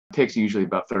takes usually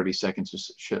about 30 seconds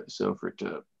or so for it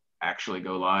to actually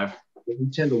go live. We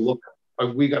tend to look.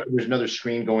 There's another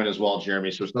screen going as well,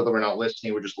 Jeremy. So it's not that we're not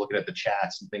listening; we're just looking at the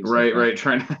chats and things. Right, like that.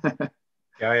 right. Trying.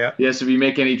 Yeah. Yes. If you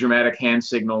make any dramatic hand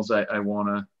signals, I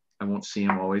won't see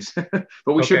them always.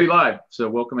 But we should be live. So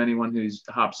welcome anyone who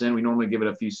hops in. We normally give it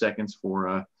a few seconds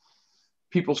for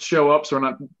people show up, so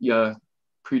we're not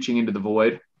preaching into the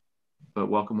void. But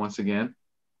welcome once again.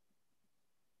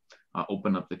 I'll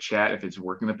open up the chat if it's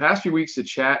working. The past few weeks, the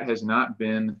chat has not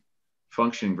been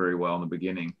functioning very well in the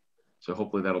beginning. So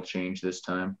hopefully that'll change this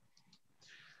time.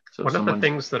 So one of the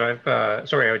things that I've,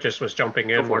 sorry, I just was jumping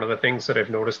in. One of the things that I've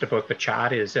noticed about the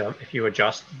chat is if you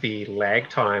adjust the lag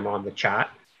time on the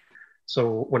chat.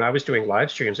 So when I was doing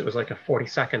live streams, it was like a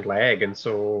 40-second lag. And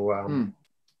so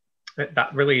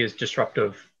that really is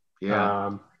disruptive.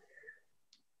 Yeah.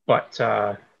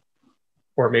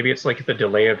 Or maybe it's like the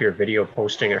delay of your video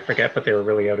posting. I forget, but they were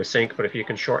really out of sync. But if you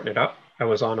can shorten it up, I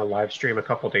was on a live stream a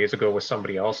couple of days ago with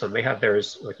somebody else, and they had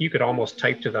theirs, like you could almost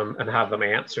type to them and have them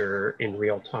answer in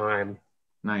real time.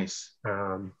 Nice.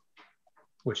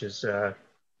 Which is a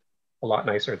lot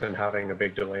nicer than having a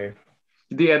big delay.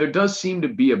 Yeah, there does seem to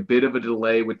be a bit of a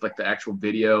delay with like the actual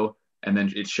video and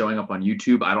then it's showing up on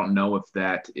YouTube. I don't know if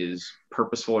that is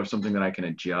purposeful or something that I can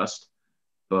adjust,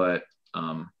 but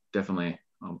definitely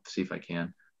I'll see if I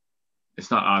can. It's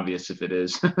not obvious if it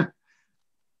is,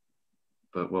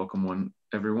 but welcome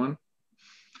everyone.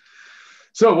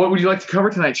 So what would you like to cover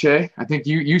tonight, Che? I think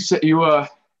you set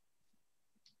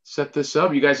this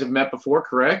up. You guys have met before,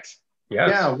 correct?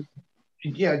 Yeah.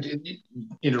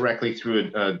 Indirectly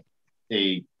through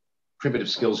a primitive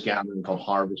skills gathering called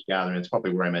Harvest Gathering. It's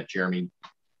probably where I met Jeremy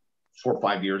 4 or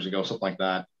 5 years ago, something like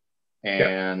that.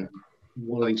 And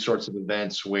one of these sorts of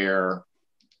events where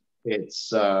it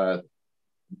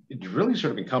really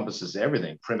sort of encompasses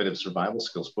everything, primitive survival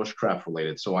skills, bushcraft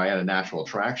related. So I had a natural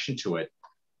attraction to it.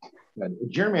 And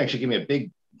Jeremy actually gave me a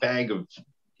big bag of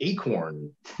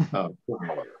acorn flour.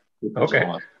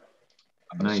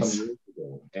 Nice. Some years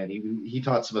ago. And he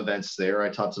taught some events there. I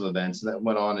taught some events, and that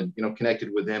went on and connected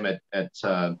with him at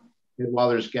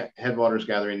Headwaters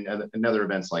Gathering and other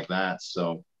events like that.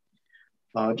 So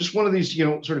just one of these,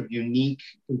 sort of unique,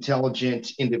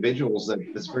 intelligent individuals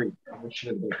that's very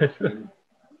passionate about the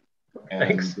and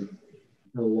Thanks.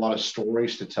 a lot of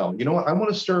stories to tell. You know what? I want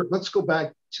to start. Let's go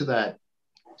back to the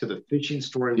fishing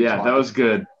story. Yeah, that was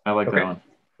good. I like that one.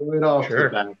 Right off the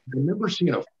bat, I remember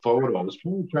seeing a photo. I was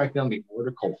trying to track down the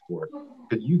article for it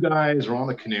because you guys are on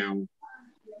the canoe.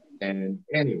 And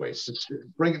anyways,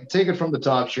 take it from the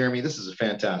top, Jeremy. This is a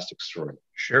fantastic story.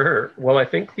 Sure. Well, I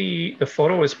think the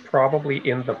photo is probably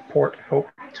in the Port Hope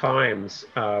Times,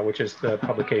 which is the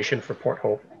publication for Port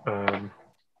Hope.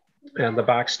 And the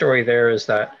backstory there is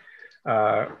that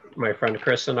my friend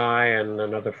Chris and I and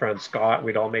another friend Scott,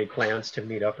 we'd all made plans to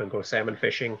meet up and go salmon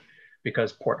fishing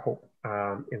because Port Hope,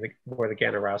 where the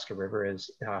Ganaraska River is,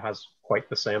 has quite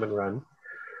the salmon run.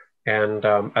 And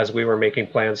as we were making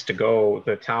plans to go,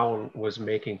 the town was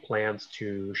making plans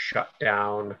to shut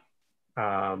down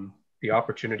the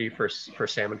opportunity for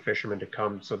salmon fishermen to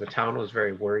come. So the town was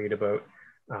very worried about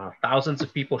thousands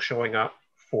of people showing up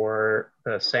for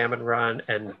the salmon run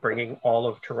and bringing all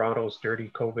of Toronto's dirty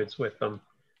COVIDs with them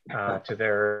to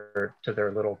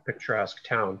their little picturesque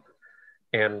town.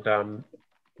 And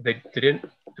they didn't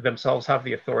themselves have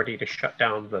the authority to shut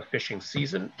down the fishing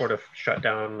season or to shut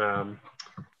down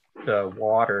the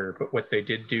water, but what they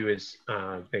did do is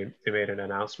they made an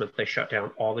announcement. They shut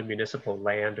down all the municipal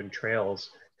land and trails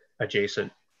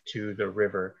adjacent to the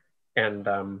river and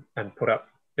put up,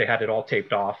 they had it all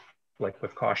taped off like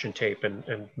with caution tape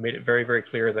and made it very, very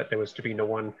clear that there was to be no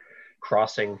one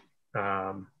crossing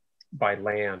by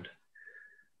land,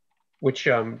 which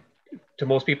to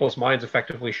most people's minds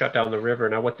effectively shut down the river.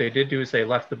 Now what they did do is they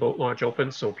left the boat launch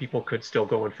open so people could still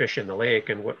go and fish in the lake.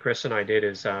 And what Chris and I did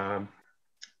is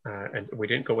and we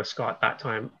didn't go with Scott that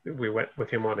time. We went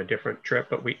with him on a different trip,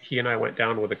 but he and I went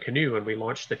down with a canoe and we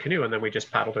launched the canoe and then we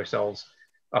just paddled ourselves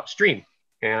upstream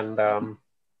and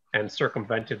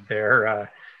circumvented their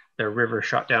river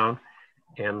shutdown.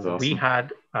 And awesome. We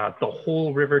had the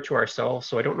whole river to ourselves.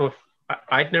 So I don't know if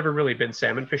I'd never really been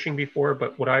salmon fishing before,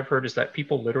 but what I've heard is that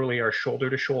people literally are shoulder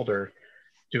to shoulder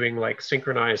doing like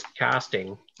synchronized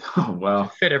casting to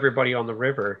fit everybody on the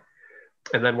river.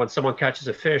 And then when someone catches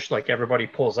a fish, like everybody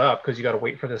pulls up because you got to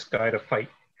wait for this guy to fight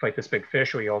this big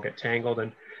fish or you all get tangled.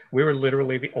 And we were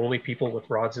literally the only people with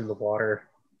rods in the water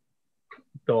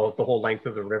the whole length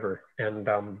of the river. And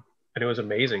it was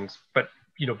amazing. But,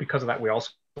 because of that, we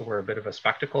also were a bit of a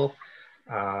spectacle.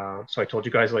 So I told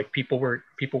you guys, like, people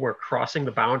were crossing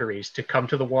the boundaries to come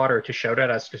to the water to shout at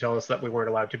us to tell us that we weren't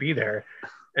allowed to be there.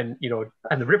 And, you know,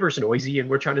 and the river's noisy, and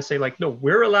we're trying to say, like, no,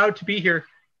 we're allowed to be here.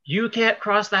 You can't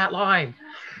cross that line.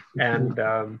 And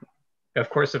of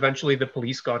course, eventually the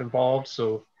police got involved.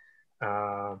 So,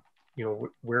 you know,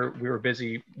 we were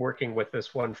busy working with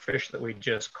this one fish that we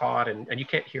just caught, and you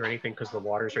can't hear anything because the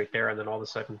water's right there. And then all of a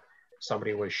sudden,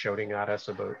 somebody was shouting at us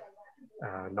about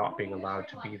not being allowed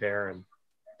to be there. And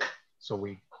so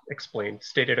we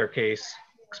stated our case,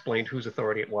 explained whose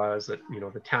authority it was, that, you know,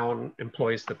 the town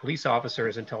employs the police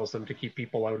officers and tells them to keep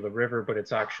people out of the river, but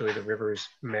it's actually the river's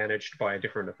managed by a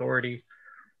different authority.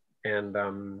 And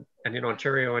in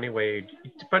Ontario anyway,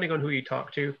 depending on who you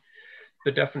talk to,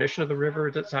 the definition of the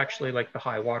river, that's actually like the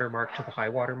high water mark to the high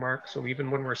water mark. So even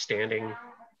when we're standing,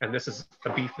 and this is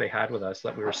a beef they had with us,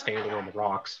 that we were standing on the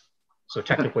rocks. So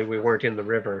technically we weren't in the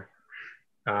river.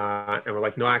 And we're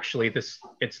like, no, actually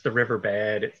it's the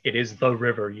riverbed. It is the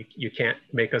river. You can't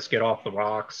make us get off the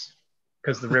rocks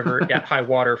because the river at high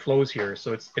water flows here.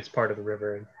 So it's part of the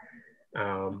river.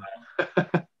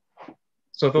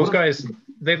 So those guys,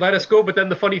 they let us go. But then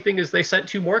the funny thing is they sent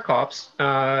 2 more cops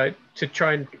to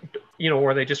try and, you know,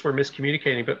 or they just were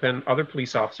miscommunicating. But then other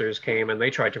police officers came and they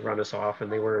tried to run us off,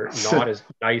 and they were not as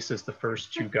nice as the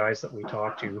first 2 guys that we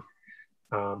talked to,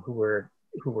 who were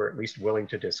at least willing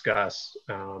to discuss.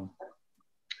 And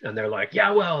they're like, yeah,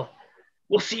 well,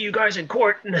 we'll see you guys in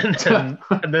court. And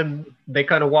then they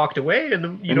kind of walked away.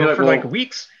 And, you know, for like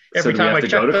weeks, every time I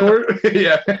checked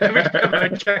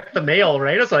the mail,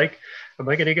 right? It's like, am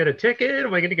I going to get a ticket?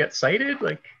 Am I going to get cited?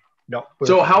 Like, no.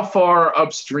 So how far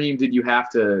upstream did you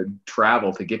have to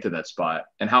travel to get to that spot?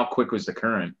 And how quick was the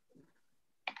current?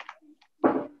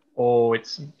 Oh,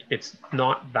 it's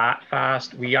not that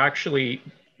fast. We actually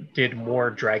did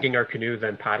more dragging our canoe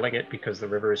than paddling it because the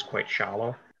river is quite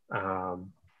shallow.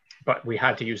 But we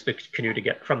had to use the canoe to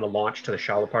get from the launch to the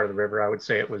shallow part of the river. I would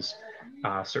say it was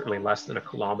certainly less than a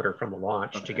kilometer from the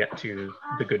launch to get to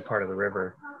the good part of the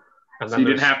river. And so you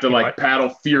didn't have to like paddle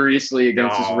furiously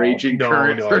against this raging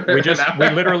current. No. We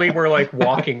literally were like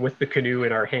walking with the canoe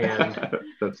in our hand.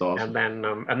 That's awesome.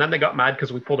 And then they got mad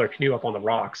because we pulled our canoe up on the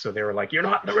rocks. So they were like, "You're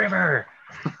not in the river."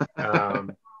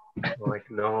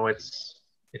 Like, no, it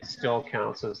still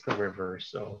counts as the river.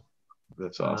 So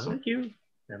that's awesome. Thank you.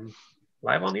 And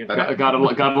live on the internet. I gotta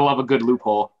love a good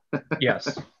loophole.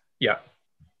 Yes. Yeah.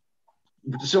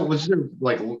 So was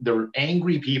there were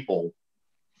angry people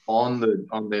on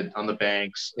the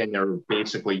banks, and they're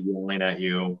basically yelling at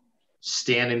you,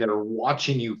 standing there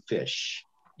watching you fish?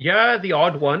 Yeah, the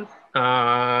odd one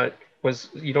was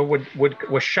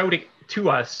shouting to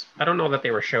us. I don't know that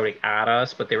they were shouting at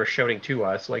us, but they were shouting to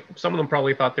us. Like, some of them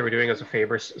probably thought they were doing us a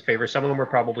favor. Some of them were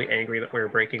probably angry that we were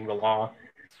breaking the law,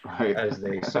 right, as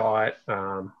they saw it.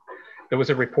 There was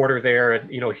a reporter there,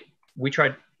 and, you know, we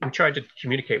tried to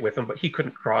communicate with him, but he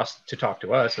couldn't cross to talk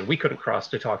to us, and we couldn't cross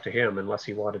to talk to him unless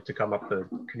he wanted to come up the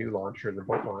canoe launch or the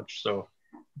boat launch. So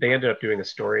they ended up doing a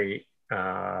story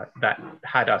that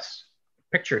had us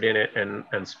pictured in it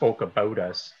and spoke about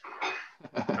us.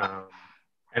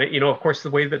 And, you know, of course, the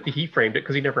way that he framed it,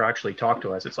 because he never actually talked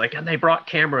to us, it's like, and they brought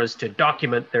cameras to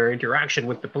document their interaction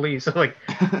with the police. I'm like,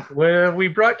 well, we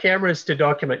brought cameras to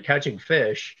document catching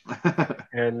fish.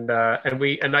 And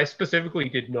I specifically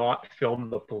did not film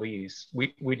the police.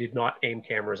 We did not aim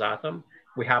cameras at them.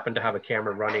 We happened to have a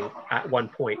camera running at one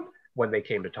point when they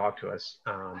came to talk to us.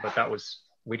 But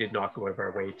we did not go out of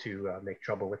our way to make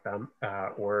trouble with them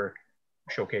or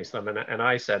showcase them. And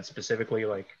I said specifically,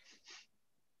 like,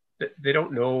 they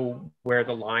don't know where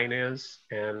the line is.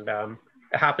 And it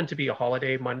happened to be a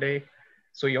holiday Monday.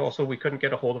 So we couldn't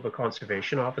get a hold of a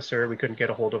conservation officer. We couldn't get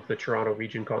a hold of the Toronto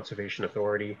Region Conservation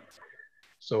Authority.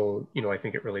 So, you know, I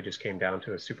think it really just came down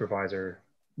to a supervisor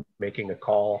making a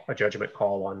judgment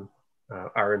call on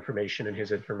our information and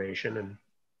his information.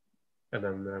 And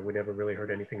then we never really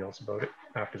heard anything else about it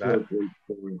after that.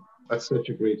 That's such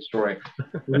a great story.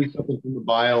 Read something from the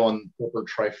bio on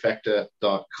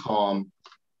Trifecta.com.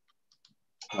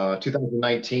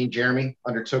 2019, Jeremy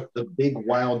undertook the Big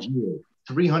Wild Year,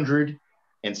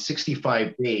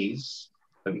 365 days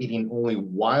of eating only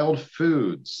wild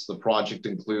foods. The project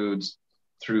includes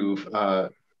through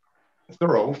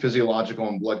thorough physiological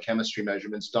and blood chemistry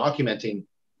measurements, documenting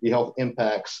the health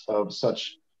impacts of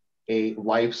such a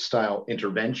lifestyle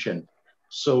intervention.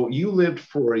 So you lived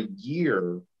for a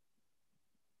year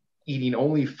eating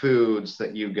only foods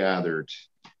that you gathered.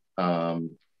 What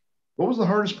was the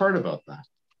hardest part about that?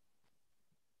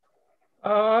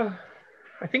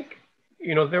 I think,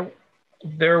 you know,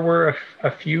 there were a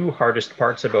few hardest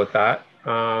parts about that.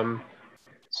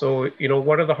 So,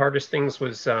 one of the hardest things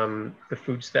was the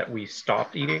foods that we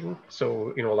stopped eating.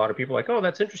 So, a lot of people are like, oh,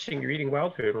 that's interesting. You're eating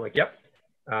wild food. I'm like, yep.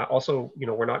 Also,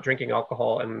 we're not drinking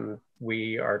alcohol and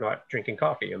we are not drinking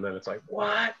coffee. And then it's like,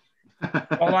 what?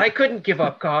 Well, I couldn't give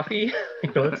up coffee.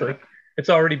 It's like, it's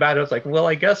already bad. I was like, well,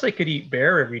 I guess I could eat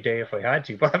bear every day if I had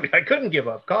to, but I couldn't give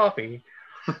up coffee.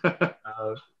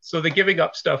 So the giving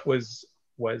up stuff was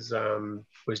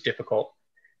difficult.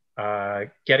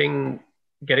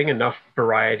 Getting enough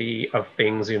variety of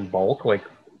things in bulk, like,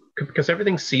 because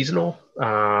everything's seasonal.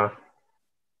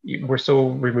 We're so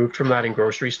removed from that in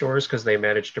grocery stores because they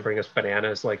manage to bring us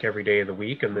bananas like every day of the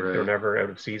week, and they're never out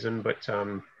of season. But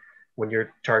when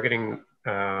you're targeting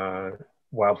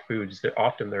wild foods, that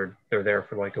often they're there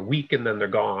for like a week and then they're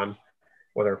gone,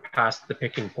 or they're past the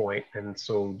picking point. And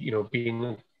so,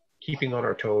 keeping on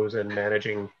our toes and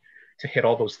managing to hit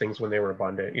all those things when they were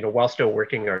abundant, while still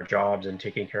working our jobs and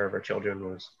taking care of our children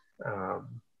was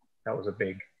that was a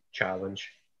big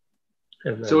challenge.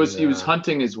 And then, so he was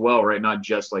hunting as well, right? Not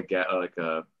just like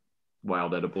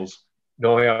wild edibles.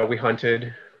 No, yeah, we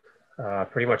hunted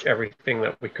pretty much everything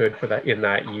that we could for that in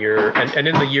that year, and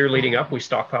in the year leading up, we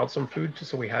stockpiled some food,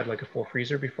 so we had like a full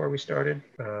freezer before we started.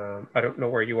 I don't know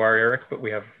where you are, Eric, but we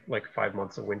have like 5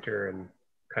 months of winter and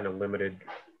kind of limited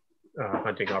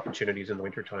hunting opportunities in the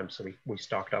wintertime, so we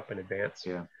stocked up in advance.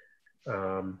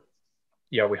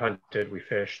 Yeah, we hunted, we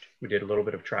fished, we did a little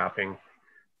bit of trapping,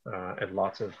 and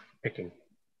lots of picking.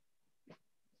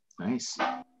 Nice.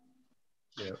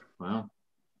 Yeah. Wow.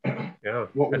 Yeah.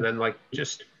 And then like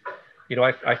just,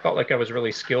 I felt like I was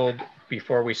really skilled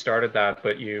before we started that,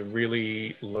 but you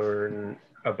really learn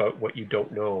about what you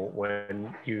don't know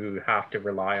when you have to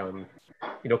rely on,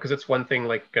 because it's one thing,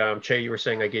 like Che, you were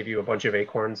saying, I gave you a bunch of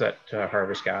acorns at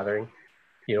harvest gathering,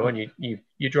 and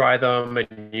you dry them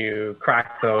and you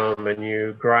crack them and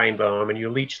you grind them and you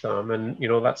leach them, and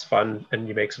that's fun, and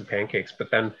you make some pancakes.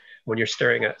 But then when you're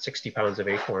staring at 60 pounds of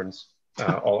acorns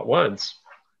all at once,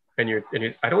 and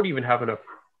I don't even have enough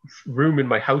room in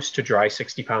my house to dry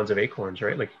 60 pounds of acorns,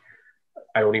 right? Like,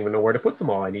 I don't even know where to put them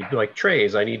all. I need like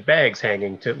trays, I need bags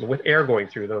hanging with air going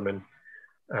through them.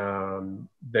 And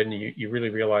then you really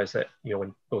realize that,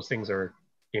 when those things are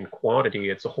in quantity,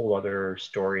 it's a whole other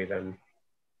story than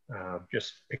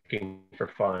just picking for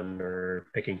fun or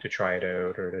picking to try it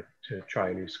out or to try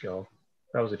a new skill.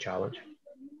 That was a challenge.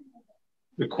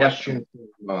 The question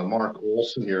from Mark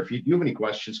Olson here. If you do have any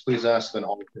questions, please ask them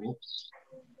all.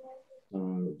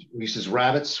 He says,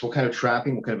 rabbits, what kind of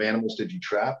trapping, what kind of animals did you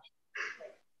trap?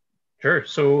 Sure.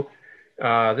 So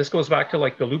this goes back to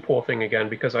like the loophole thing again,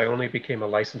 because I only became a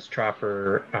licensed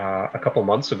trapper a couple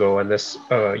months ago, and this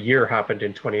year happened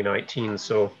in 2019.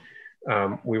 So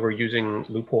we were using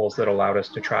loopholes that allowed us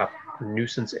to trap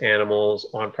nuisance animals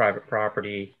on private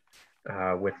property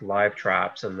with live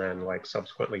traps, and then like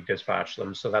subsequently dispatch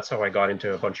them. So that's how I got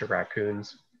into a bunch of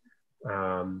raccoons.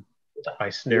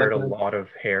 I snared a lot of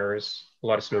hares, a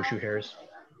lot of snowshoe hares.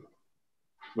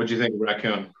 What'd you think of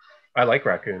raccoon? I like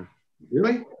raccoon.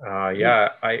 Really? Yeah,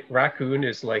 raccoon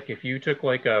is like, if you took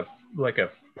like a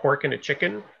pork and a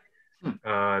chicken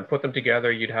and put them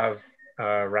together, you'd have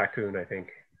raccoon, I think.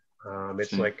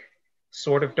 It's like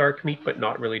sort of dark meat, but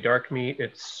not really dark meat.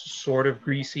 It's sort of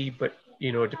greasy, but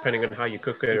depending on how you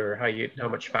cook it or how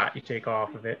much fat you take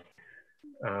off of it.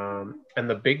 And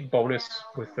the big bonus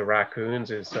with the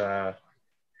raccoons is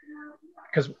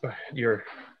because you're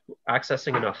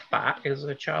accessing enough fat is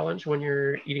a challenge when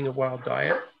you're eating a wild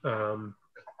diet.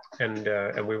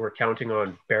 And we were counting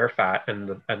on bear fat, and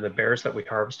the bears that we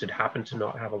harvested happened to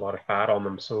not have a lot of fat on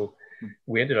them. So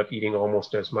we ended up eating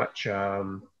almost as much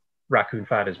raccoon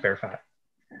fat as bear fat,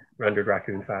 rendered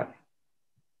raccoon fat.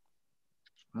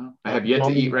 Well, I have yet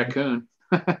to eat raccoon.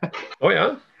 Oh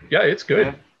yeah, it's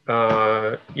good.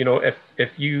 Yeah. If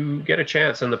you get a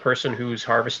chance and the person who's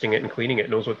harvesting it and cleaning it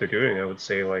knows what they're doing, I would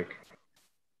say like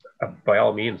by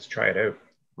all means try it out.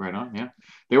 Right on. Yeah,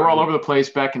 they were all over the place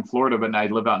back in Florida, but I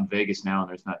live out in Vegas now, and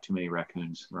there's not too many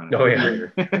raccoons running. Oh yeah.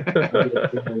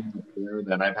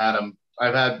 Then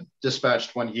I've had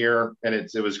dispatched one here, and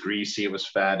it was greasy, it was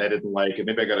fat, I didn't like it.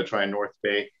 Maybe I got to try North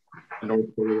Bay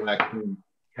raccoon.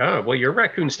 Yeah, well, your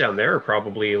raccoons down there are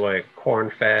probably like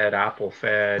corn-fed,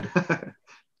 apple-fed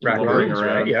raccoons,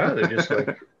 right? Yeah, they're just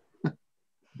like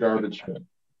garbage. Have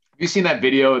you seen that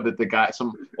video that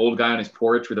some old guy on his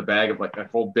porch with a bag of like a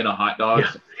whole bin of hot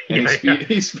dogs, and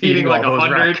he's feeding like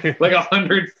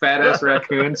 100 fat-ass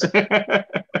raccoons?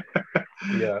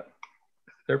 Yeah,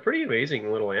 they're pretty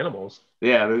amazing little animals.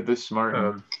 Yeah, they're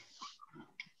smart.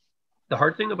 The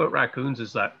hard thing about raccoons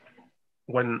is that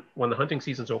when the hunting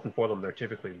season's open for them, they're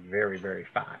typically very, very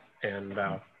fat. And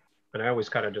I always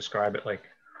kind of describe it like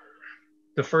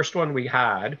the first one we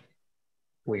had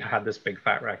this big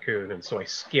fat raccoon, and so I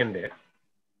skinned it,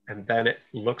 and then it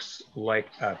looks like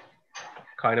a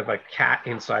kind of a cat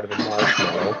inside of a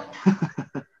marshmallow.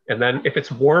 And then if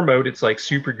it's warm out, it's like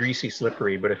super greasy,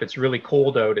 slippery. But if it's really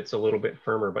cold out, it's a little bit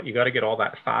firmer. But you got to get all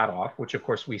that fat off, which of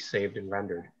course we saved and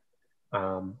rendered.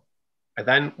 And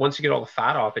then once you get all the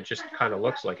fat off, it just kind of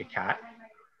looks like a cat.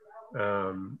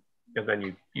 And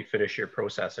then you finish your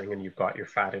processing, and you've got your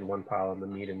fat in one pile and the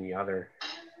meat in the other.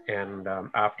 And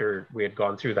after we had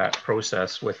gone through that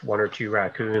process with 1 or 2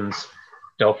 raccoons,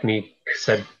 Delphine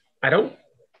said, "I don't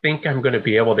think I'm going to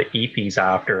be able to eat these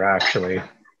after, actually."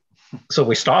 So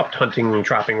we stopped hunting and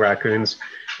trapping raccoons.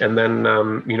 And then,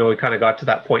 we kind of got to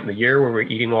that point in the year where we're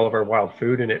eating all of our wild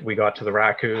food, and we got to the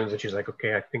raccoons, and she's like,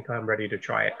 "Okay, I think I'm ready to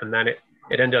try it." And then it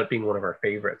ended up being one of our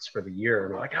favorites for the year.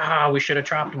 And we're like, we should have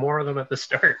trapped more of them at the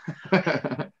start.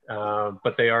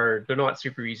 But they're not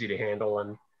super easy to handle.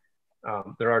 And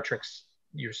there are tricks.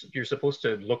 You're supposed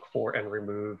to look for and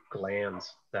remove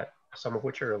glands, that some of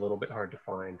which are a little bit hard to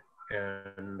find.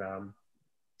 And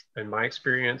in my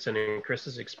experience and in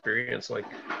Chris's experience, like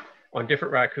on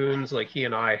different raccoons, like he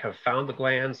and I have found the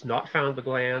glands, not found the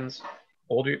glands,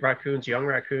 older raccoons, young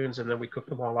raccoons, and then we cook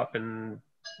them all up, and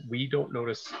we don't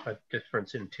notice a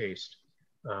difference in taste.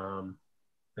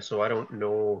 So I don't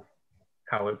know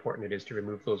how important it is to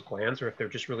remove those glands, or if they're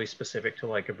just really specific to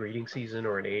like a breeding season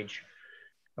or an age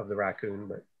of the raccoon.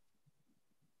 But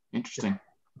interesting.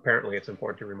 Apparently it's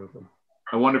important to remove them.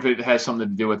 I wonder if it has something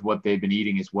to do with what they've been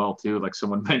eating as well, too. Like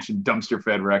someone mentioned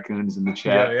dumpster-fed raccoons in the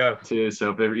chat, too.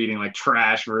 So if they're eating like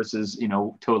trash versus,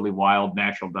 totally wild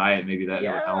natural diet, maybe that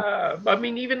would help. I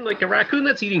mean, even like a raccoon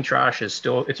that's eating trash it's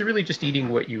really just eating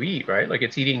what you eat, right? Like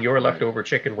it's eating your leftover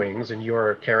chicken wings and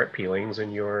your carrot peelings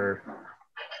and your,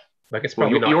 like it's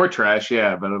probably your trash,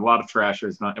 but a lot of trash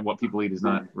is not, what people eat is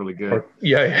not really good.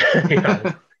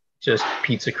 Just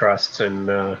pizza crusts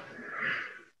and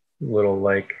little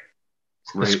like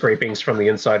the scrapings from the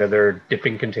inside of their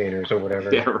dipping containers or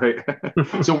whatever. Yeah, right.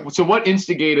 So what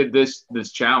instigated this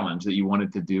challenge that you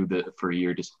wanted to do for a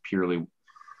year, just purely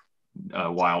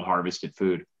wild harvested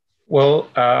food? Well,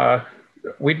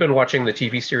 we'd been watching the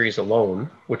TV series Alone,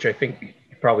 which I think you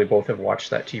probably both have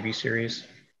watched that TV series.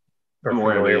 Or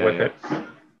familiar with it.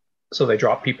 So they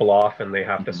drop people off and they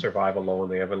have to survive alone.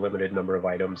 They have a limited number of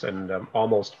items, and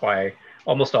almost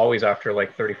always after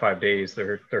like 35 days,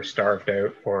 they're starved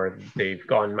out or they've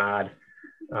gone mad.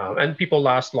 And people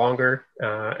last longer,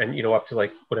 and up to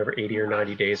like whatever 80 or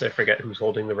 90 days. I forget who's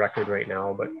holding the record right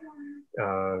now, but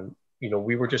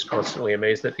we were just constantly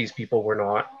amazed that these people were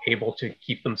not able to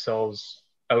keep themselves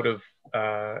out of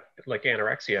like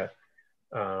anorexia,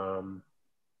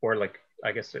 or like,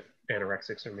 I guess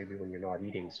anorexics are maybe when you're not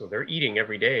eating. So they're eating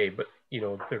every day, but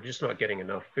they're just not getting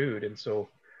enough food. And so,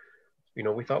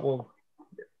 we thought, well,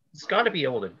 you got to be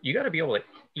able to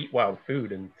eat wild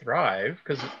food and thrive,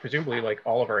 because presumably like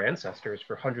all of our ancestors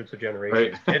for hundreds of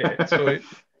generations did it. So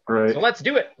so let's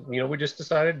do it. We just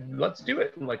decided, let's do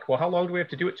it. And like, well, how long do we have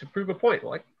to do it to prove a point?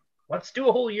 Like, let's do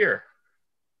a whole year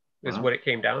is what it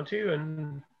came down to.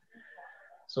 And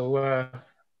so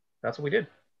that's what we did.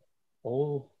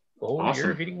 Whole year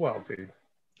of eating wild food.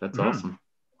 That's awesome.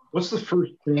 What's the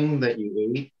first thing that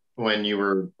you ate when you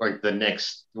were like the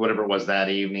next, whatever it was that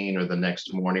evening or the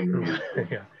next morning?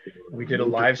 We did a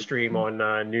live stream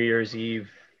on New Year's Eve.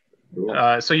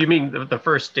 So you mean the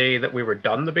first day that we were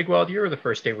done the Big Wild Year, or the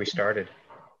first day we started?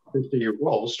 First day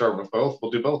we'll start with both.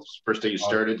 We'll do both. First day you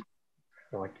started.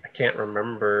 I can't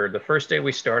remember. The first day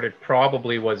we started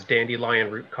probably was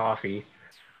dandelion root coffee.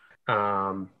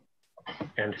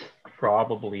 And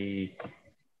probably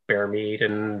bear meat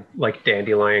and like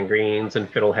dandelion greens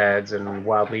and fiddleheads and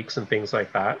wild leeks and things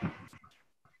like that.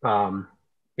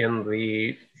 In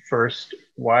the first,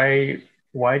 why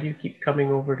do you keep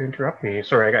coming over to interrupt me?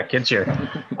 Sorry, I got kids here.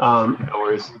 No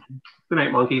worries. Good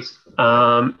night, monkeys.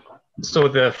 So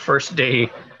the first day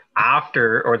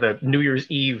after, or the New Year's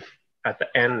Eve at the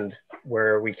end,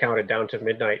 where we counted down to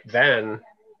midnight, then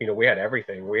we had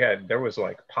everything. There was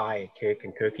like pie, cake,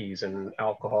 and cookies, and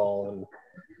alcohol,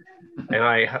 and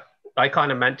I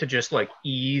kind of meant to just like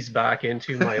ease back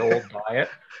into my old diet.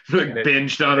 Like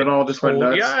binged on it all, just went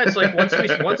nuts. Yeah, it's like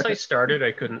once I started,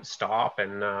 I couldn't stop,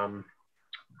 and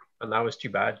that was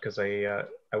too bad, because I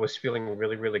was feeling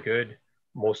really, really good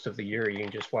most of the year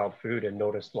eating just wild food, and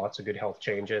noticed lots of good health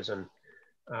changes, and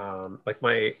like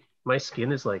my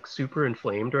skin is like super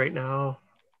inflamed right now.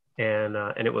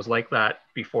 And it was like that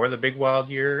before the Big Wild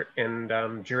Year, and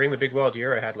during the Big Wild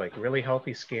Year, I had like really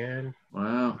healthy skin.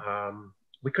 Wow.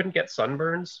 We couldn't get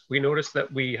sunburns. We noticed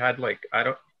that we had like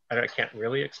I can't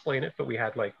really explain it, but we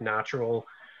had like natural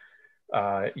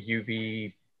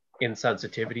UV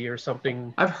insensitivity or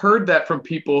something. I've heard that from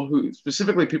people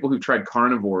specifically people who've tried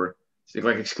carnivore,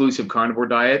 like exclusive carnivore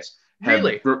diets,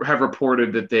 have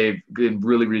reported that they've been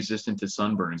really resistant to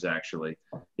sunburns, actually.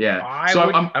 Yeah.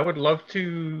 I would love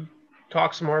to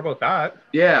talk some more about that.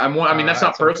 Yeah, I mean, that's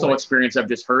not personal experience. I've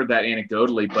just heard that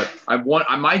anecdotally, but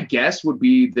my guess would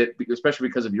be that, especially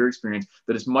because of your experience,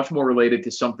 that it's much more related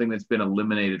to something that's been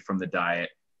eliminated from the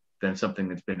diet than something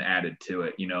that's been added to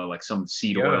it. You know, like some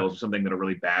seed oils or something that are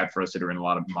really bad for us that are in a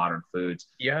lot of modern foods.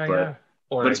 But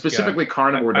specifically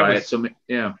carnivore diet.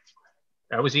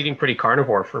 I was eating pretty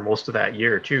carnivore for most of that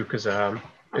year too, because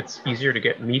it's easier to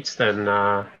get meats than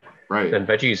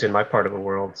veggies in my part of the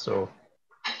world. So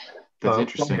that's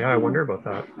interesting. Yeah, I wonder about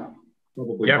that.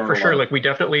 Yeah, for sure. Like we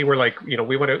definitely were like, you know,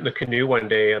 we went out in the canoe one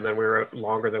day and then we were out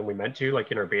longer than we meant to,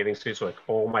 like in our bathing suits, like,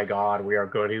 oh my God, we are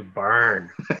going to burn.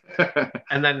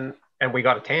 and we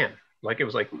got a tan. Like it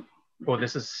was like, oh,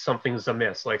 something's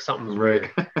amiss, like something's weird.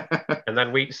 And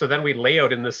then we lay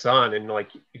out in the sun and like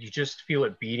you just feel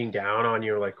it beating down on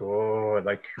you, like, oh,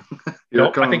 like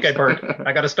nope, I think I burnt.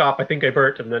 I gotta stop. I think I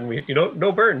burnt. And then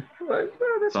no burn. Like,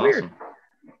 oh, that's weird. Awesome.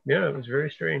 Yeah, it was very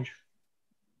strange.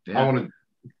 Yeah.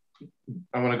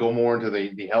 I want to go more into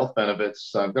the health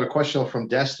benefits. I've got a question from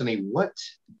Destiny. What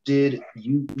did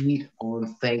you eat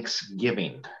on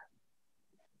Thanksgiving?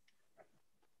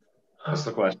 That's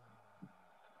the question.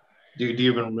 Do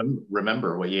you even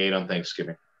remember what you ate on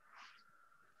Thanksgiving?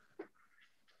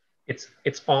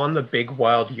 It's on the Big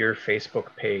Wild Year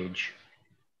Facebook page.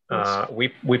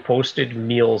 We posted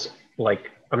meals,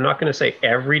 like, I'm not going to say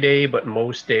every day, but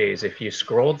most days. If you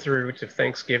scrolled through to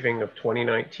Thanksgiving of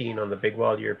 2019 on the Big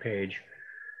Wild Year page,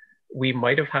 we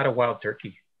might have had a wild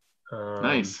turkey.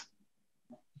 Nice.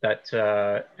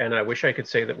 And I wish I could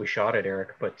say that we shot it,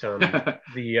 Eric, but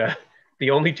the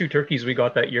only 2 turkeys we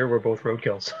got that year were both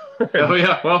roadkills. Oh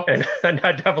yeah, well, and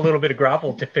had to have a little bit of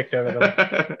gravel to pick out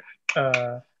of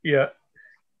them. Yeah,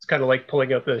 it's kind of like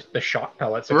pulling out the shot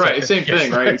pellets. Right, same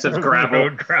thing, right? Except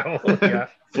gravel. Gravel. Yeah.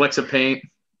 Flecks of paint.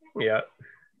 Yeah.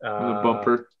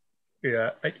 Bumper.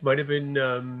 Yeah, it might have been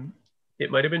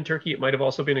turkey. It might have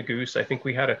also been a goose. I think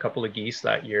we had a couple of geese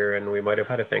that year, and we might have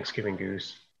had a Thanksgiving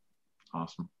goose.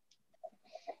 Awesome.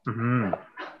 Mm-hmm.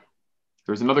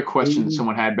 There's another question that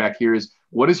someone had back here is,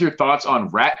 what is your thoughts on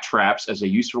rat traps as a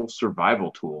useful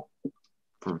survival tool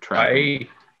for trapping?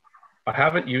 I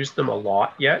haven't used them a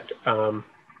lot yet,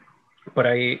 but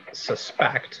I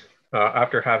suspect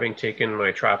after having taken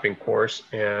my trapping course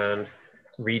and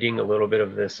reading a little bit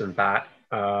of this and that,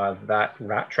 that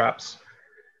rat traps,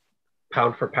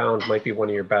 pound for pound, might be one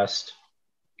of your best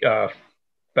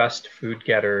food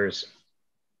getters,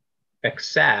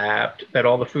 except that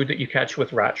all the food that you catch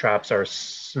with rat traps are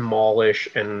smallish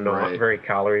and not very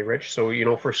calorie rich. So, you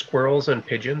know, for squirrels and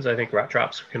pigeons, I think rat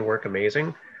traps can work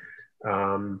amazing.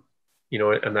 You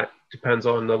know, and that depends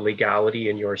on the legality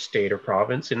in your state or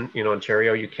province. In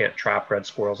Ontario, you can't trap red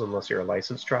squirrels unless you're a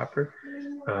licensed trapper.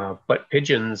 But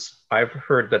pigeons, I've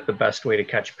heard that the best way to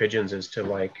catch pigeons is to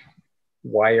like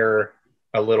wire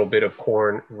a little bit of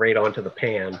corn right onto the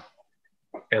pan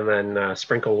and then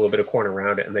sprinkle a little bit of corn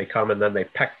around it, and they come and then they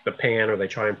peck the pan, or they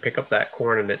try and pick up that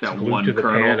corn and it's glued to the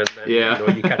pan, and then you know,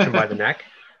 you catch them by the neck.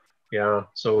 Yeah,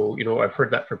 so you know, I've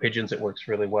heard that for pigeons it works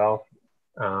really well.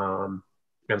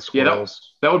 And squirrels.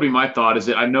 Yeah, that would be my thought, is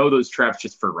that I know those traps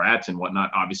just for rats and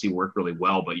whatnot obviously work really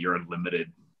well, but you're limited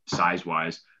size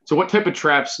wise. So what type of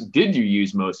traps did you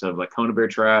use most of, like cone bear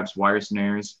traps, wire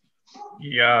snares?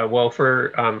 Yeah, well,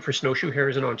 for snowshoe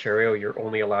hares in Ontario, you're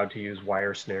only allowed to use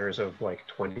wire snares of like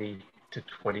 20 to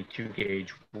 22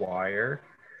 gauge wire,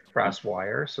 brass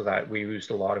wire. So that we used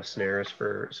a lot of snares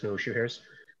for snowshoe hares.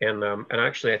 And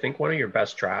actually, I think one of your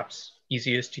best traps,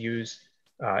 easiest to use,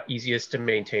 easiest to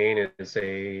maintain, is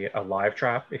a live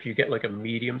trap. If you get like a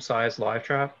medium-sized live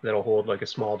trap that'll hold like a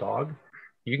small dog,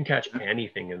 you can catch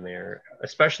anything in there,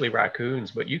 especially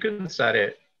raccoons. But you can set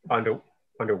it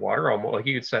underwater, almost like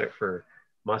you could set it for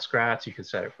muskrats, you can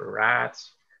set it for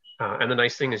rats. And the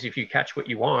nice thing is, if you catch what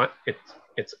you want,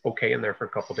 it's okay in there for a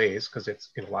couple days because it's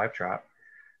in a live trap.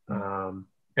 And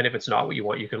if it's not what you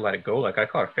want, you can let it go. Like I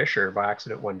caught a fisher by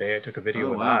accident one day. I took a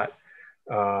video of that.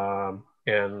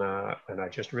 And I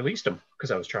just released him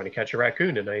because I was trying to catch a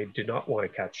raccoon and I did not want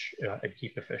to catch and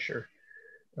keep a fisher.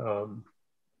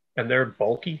 And they're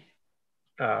bulky.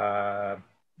 But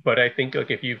I think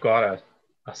like if you've got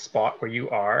a spot where you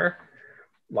are,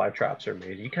 live traps are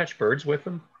made. You catch birds with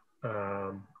them.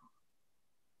 I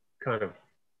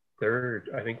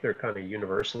think they're kind of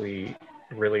universally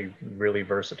really, really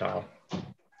versatile.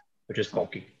 They're just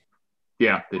bulky.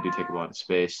 Yeah, they do take a lot of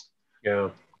space.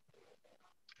 Yeah.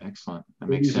 Excellent. That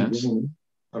makes sense.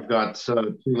 I've got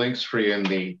 2 links for you in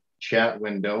the chat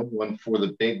window. One for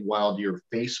the Big Wild Year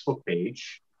Facebook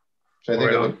page. So I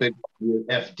think of a Big Year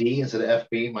FD instead of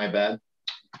FB, my bad.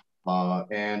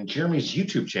 And Jeremy's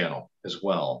YouTube channel as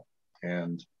well.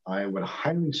 And I would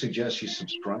highly suggest you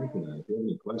subscribe to that. If you have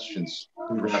any questions,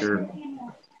 for sure.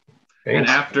 And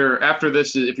after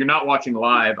this, if you're not watching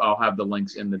live, I'll have the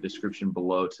links in the description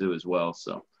below too as well.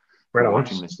 So if you're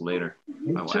watching this later,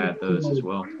 I will add those as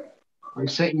well. I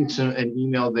sent you an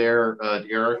email there,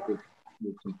 Eric, with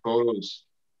some photos.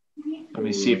 Let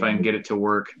me see if I can get it to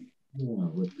work.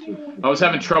 I was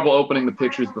having trouble opening the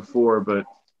pictures before, but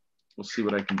we'll see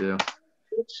what I can do.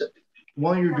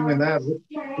 While you're doing that,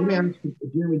 let me ask you,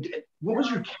 Jeremy, what was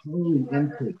your calorie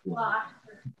intake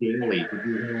daily?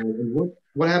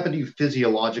 What happened to you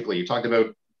physiologically? You talked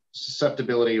about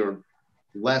susceptibility or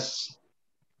less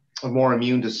or more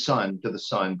immune to the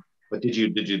sun, but did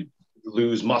you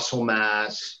lose muscle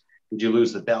mass? Did you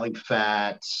lose the belly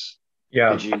fat?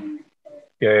 Yeah.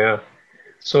 Yeah.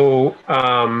 So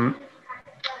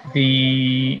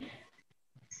the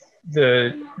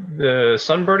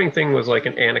sunburning thing was like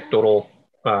an anecdotal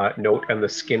note, and the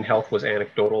skin health was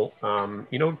anecdotal.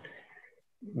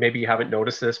 Maybe you haven't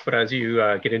noticed this, but as you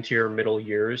get into your middle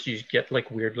years, you get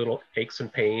like weird little aches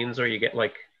and pains, or you get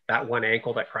like that one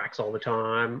ankle that cracks all the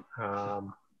time.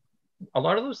 A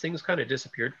lot of those things kind of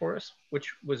disappeared for us,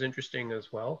 which was interesting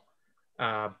as well.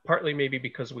 Partly maybe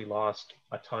because we lost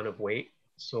a ton of weight.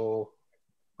 So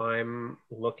I'm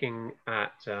looking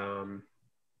at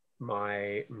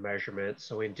my measurements.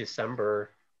 So in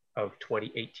December of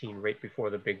 2018, right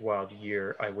before the Big Wild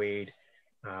Year, I weighed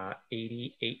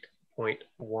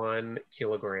 88.1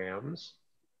 kilograms,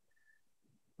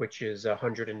 which is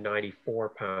 194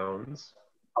 pounds.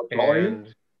 How tall are you?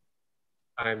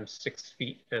 I'm 6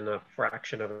 feet and a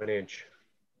fraction of an inch.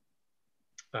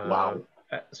 Wow.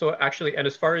 So actually, and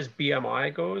as far as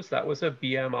BMI goes, that was a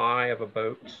BMI of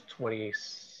about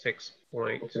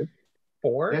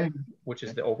 26.4, which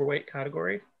is the overweight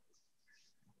category.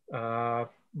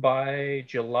 By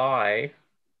July,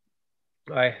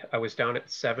 I was down at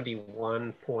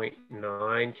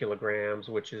 71.9 kilograms,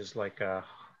 which is like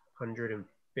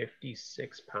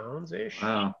 156 pounds-ish.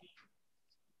 Wow.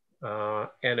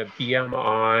 And a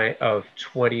BMI of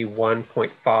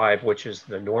 21.5, which is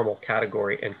the normal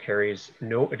category and carries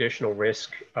no additional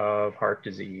risk of heart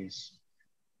disease.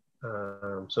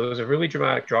 So it was a really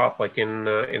dramatic drop. Like in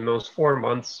those 4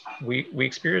 months, we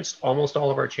experienced almost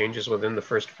all of our changes within the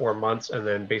first 4 months, and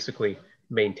then basically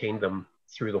maintained them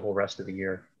through the whole rest of the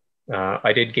year.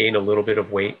 I did gain a little bit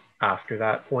of weight after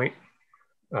that point.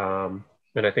 And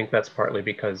I think that's partly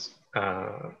because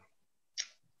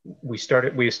we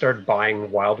started buying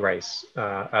wild rice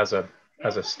as a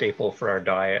staple for our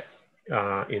diet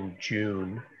in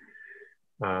June,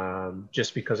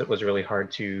 just because it was really hard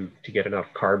to get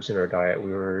enough carbs in our diet.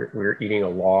 We were eating a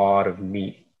lot of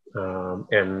meat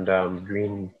and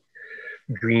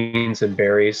greens and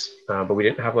berries, but we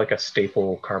didn't have like a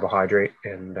staple carbohydrate,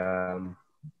 and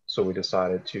so we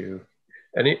decided to.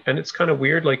 And it's kind of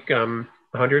weird, like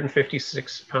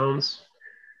 156 pounds.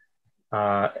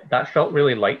 That felt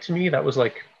really light to me. That's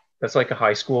like a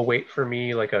high school weight for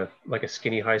me, like a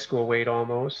skinny high school weight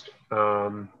almost.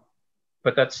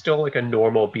 But that's still like a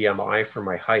normal BMI for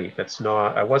my height.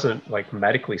 I wasn't like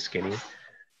medically skinny,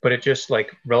 but it just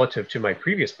like relative to my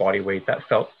previous body weight, that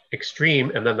felt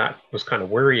extreme. And then that was kind of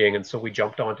worrying. And so we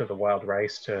jumped onto the wild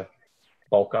rice to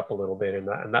bulk up a little bit.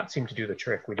 And that seemed to do the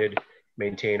trick. We did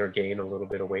maintain or gain a little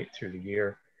bit of weight through the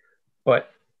year.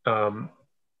 But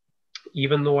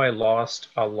even though I lost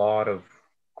a lot of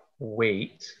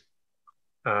weight,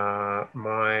 I'm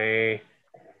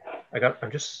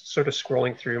just sort of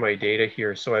scrolling through my data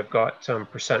here. So I've got some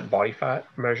percent body fat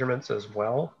measurements as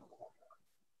well.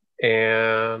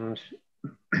 And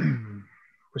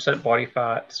percent body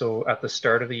fat. So at the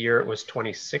start of the year, it was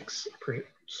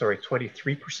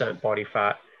 23% body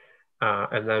fat.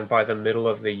 And then by the middle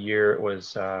of the year, it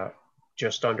was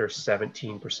just under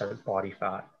 17% body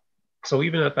fat. So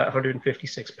even at that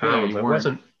 156 pounds, I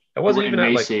wasn't even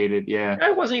emaciated,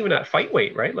 I wasn't even at fight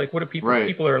weight, right? Like, what do people? Right.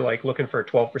 People are like looking for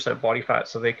 12% body fat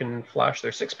so they can flash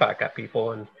their six pack at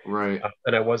people, and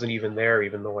and I wasn't even there,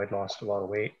 even though I'd lost a lot of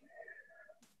weight.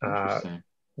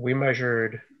 We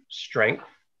measured strength.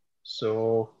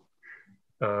 So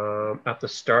at the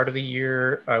start of the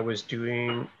year, I was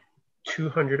doing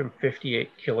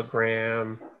 258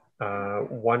 kilogram,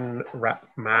 1 rep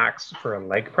max for a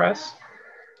leg press,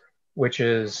 which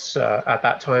is at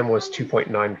that time was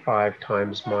 2.95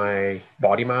 times my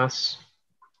body mass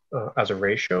as a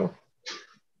ratio.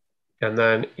 And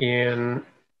then in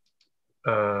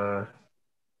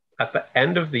at the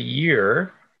end of the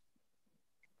year,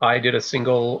 I did a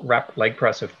single rep leg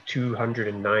press of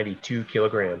 292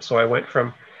 kilograms. So I went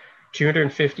from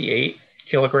 258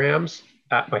 kilograms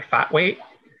at my fat weight,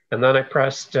 and then I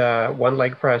pressed one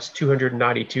leg press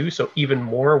 292, so even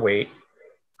more weight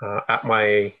at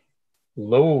my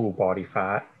low body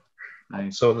fat.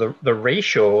 Nice. So the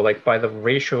ratio, like by the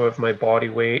ratio of my body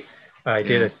weight, I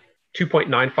did a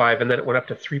 2.95, and then it went up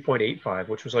to 3.85,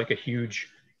 which was like a huge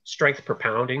strength per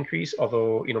pound increase.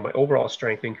 Although, you know, my overall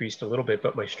strength increased a little bit,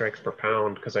 but my strength per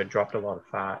pound, because I dropped a lot of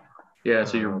fat. Yeah,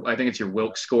 so I think it's your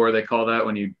Wilks score, they call that,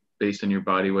 when you, based on your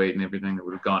body weight and everything, it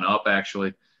would have gone up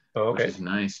actually. Oh, okay. Which is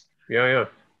nice. Yeah.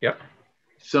 Yep.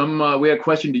 We had a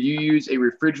question: do you use a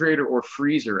refrigerator or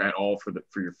freezer at all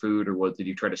for your food, or did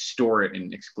you try to store it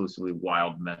in exclusively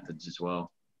wild methods as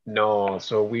well? No,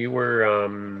 so we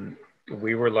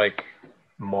were like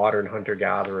modern hunter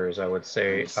gatherers, I would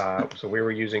say. Nice. So we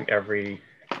were using every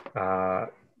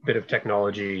bit of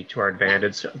technology to our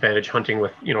advantage, hunting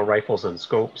with, you know, rifles and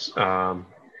scopes,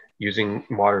 using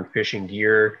modern fishing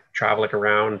gear, traveling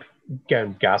around,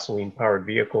 again, gasoline powered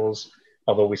vehicles.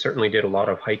 Although we certainly did a lot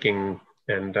of hiking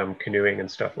and canoeing and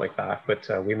stuff like that. But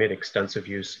we made extensive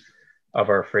use of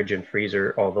our fridge and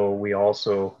freezer, although we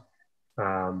also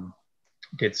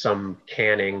did some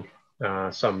canning,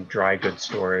 some dry goods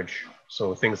storage.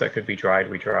 So things that could be dried,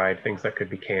 we dried. Things that could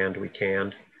be canned, we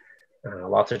canned.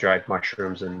 Lots of dried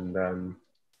mushrooms,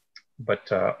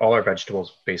 but all our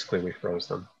vegetables, basically, we froze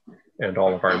them. And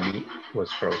all of our meat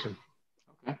was frozen.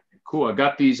 Okay, cool. I've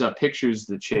got these pictures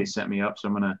that Chase sent me up, so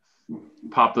I'm going to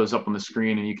pop those up on the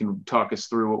screen, and you can talk us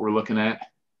through what we're looking at.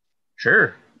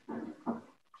 Sure.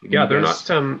 Yeah, they're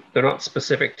not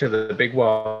specific to the big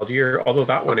wild deer, although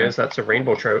that one is. That's a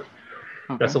rainbow trout.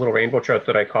 Okay. That's a little rainbow trout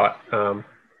that I caught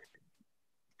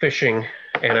fishing,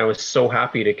 and I was so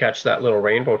happy to catch that little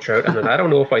rainbow trout. And then I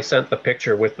don't know if I sent the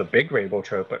picture with the big rainbow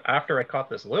trout, but after I caught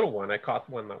this little one, I caught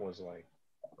one that was like,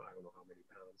 I don't know how many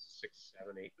pounds, 6,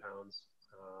 7, 8 pounds,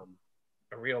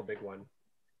 a real big one.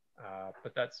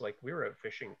 But that's like, we were out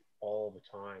fishing all the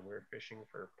time. We were fishing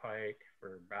for pike,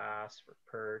 for bass, for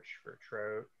perch, for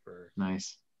trout, for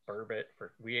nice burbot.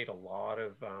 We ate a lot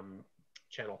of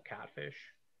channel catfish.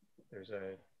 There's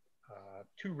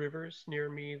 2 rivers near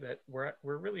me that we're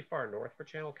really far north for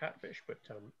channel catfish, but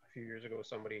a few years ago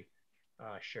somebody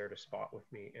shared a spot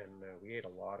with me, and we ate a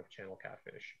lot of channel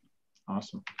catfish.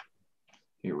 Awesome.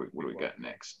 Here, what do we got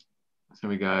next? So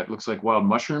we got, looks like wild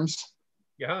mushrooms.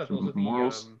 Yeah,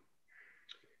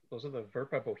 those are the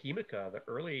Verpa bohemica, the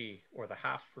early, or the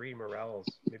half-free morels.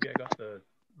 Maybe I got the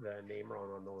name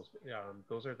wrong on those.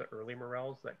 Those are the early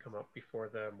morels that come up before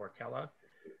the morcella.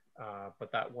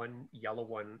 But that one yellow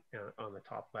one on the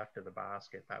top left of the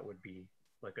basket, that would be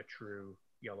like a true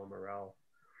yellow morel.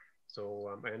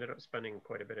 So I ended up spending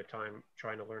quite a bit of time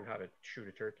trying to learn how to shoot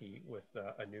a turkey with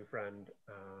a new friend,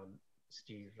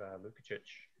 Steve Lukacic,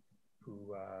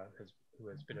 who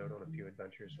has been out on a few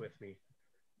adventures with me.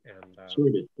 And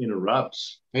sorry to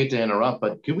interrupt. Hate to interrupt,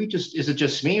 but can we just, is it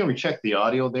just me, or we check the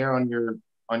audio there on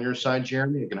your side,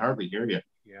 Jeremy? I can hardly hear you.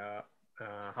 Yeah.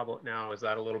 How about now? Is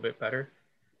that a little bit better?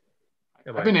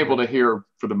 I've been able to hear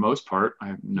for the most part. I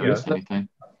haven't noticed anything.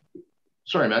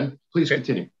 Sorry, man. Please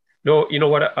continue. No, you know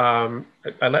what?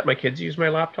 I let my kids use my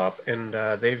laptop,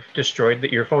 and they've destroyed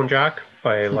the earphone jack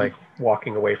by like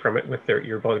walking away from it with their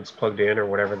earbuds plugged in or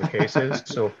whatever the case is.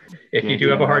 So if you do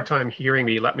have a hard time hearing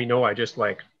me, let me know. I just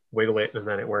like wiggle it and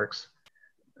then it works.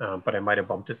 But I might have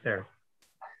bumped it there.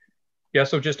 Yeah,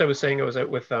 so I was saying I was out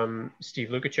with Steve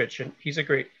Lukacic, and he's a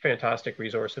great, fantastic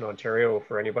resource in Ontario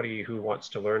for anybody who wants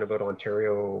to learn about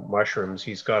Ontario mushrooms.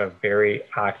 He's got a very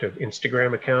active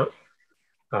Instagram account.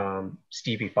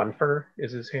 Stevie Funfur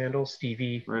is his handle,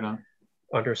 Stevie right on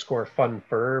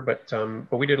 _funfur.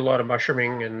 But we did a lot of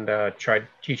mushrooming, and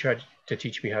he tried to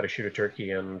teach me how to shoot a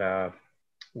turkey, and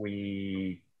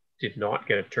we did not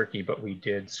get a turkey, but we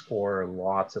did score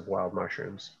lots of wild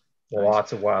mushrooms,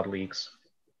 lots of wild leeks.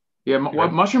 Yeah,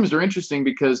 mushrooms are interesting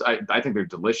because I think they're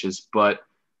delicious, but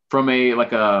from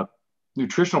a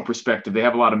nutritional perspective, they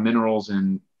have a lot of minerals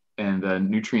and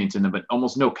nutrients in them, but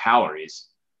almost no calories.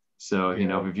 So, you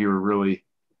know, if you were really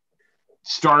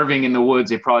starving in the woods,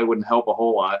 they probably wouldn't help a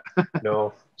whole lot.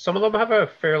 No, some of them have a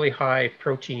fairly high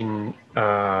protein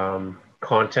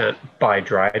content by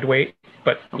dried weight,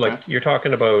 but like you're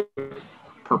talking about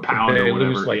per pound, they or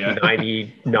whatever, lose like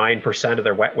 99% of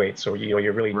their wet weight. So, you know,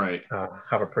 you really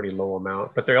have a pretty low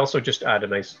amount, but they also just add a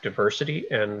nice diversity.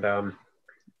 And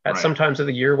at some times of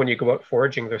the year when you go out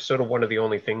foraging, they're sort of one of the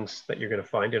only things that you're going to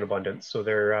find in abundance. So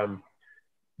they're,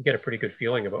 you get a pretty good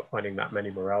feeling about finding that many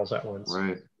morels at once.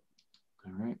 Right.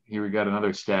 All right, here we got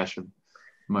another stash of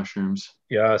mushrooms.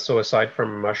 Yeah, so aside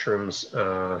from mushrooms,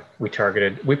 we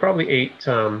probably ate,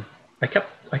 I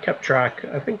kept track,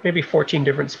 I think maybe 14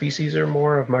 different species or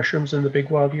more of mushrooms in the big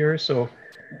wild year. So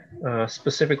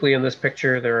specifically in this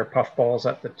picture, there are puffballs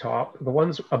at the top. The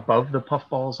ones above the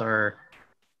puffballs are,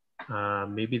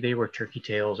 maybe they were turkey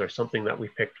tails or something that we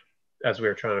picked as we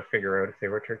were trying to figure out if they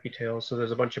were turkey tails. So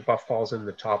there's a bunch of puffballs in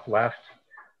the top left,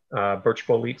 birch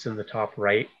boletes in the top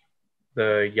right.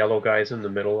 The yellow guys in the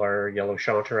middle are yellow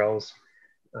chanterelles.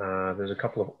 There's a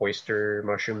couple of oyster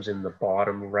mushrooms in the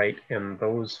bottom right, and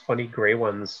those funny gray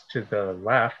ones to the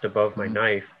left above my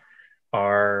knife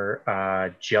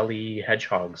are jelly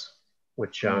hedgehogs,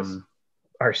 which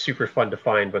are super fun to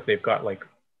find, but they've got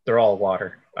they're all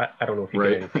water. I don't know if you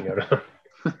get anything out of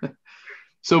them.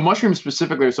 So mushrooms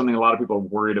specifically are something a lot of people are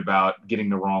worried about getting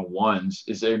the wrong ones.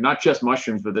 Is there not just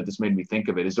mushrooms, but that just made me think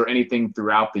of it. Is there anything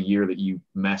throughout the year that you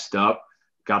messed up,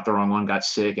 got the wrong one, got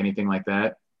sick, anything like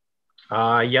that?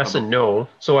 Yes and no.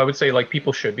 So I would say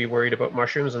people should be worried about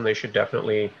mushrooms, and they should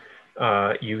definitely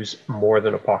use more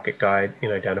than a pocket guide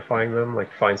in identifying them.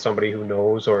 Like find somebody who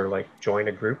knows, or join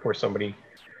a group where somebody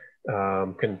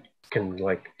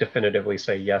can definitively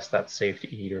say yes, that's safe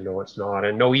to eat, or no, it's not.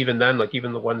 And no, even then,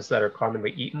 even the ones that are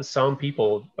commonly eaten, some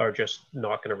people are just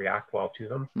not going to react well to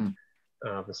them.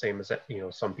 The same as that,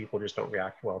 some people just don't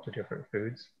react well to different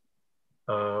foods.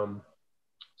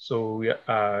 So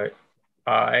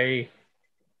I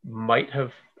might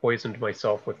have poisoned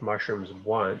myself with mushrooms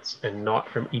once, and not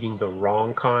from eating the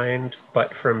wrong kind,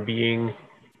 but from being,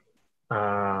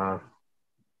 I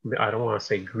don't want to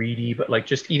say greedy, but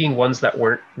just eating ones that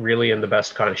weren't really in the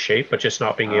best kind of shape, but just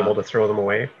not being able to throw them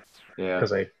away. Yeah.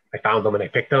 Because I found them and I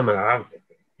picked them, and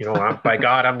by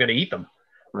God, I'm going to eat them.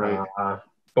 Right.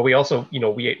 But we also,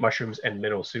 we ate mushrooms and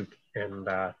minnow soup, and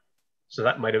so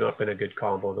that might have not been a good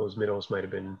combo. Those minnows might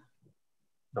have been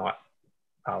not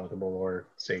palatable or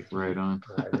safe. Right on.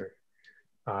 Either.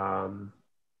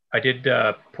 I did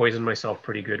poison myself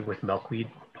pretty good with milkweed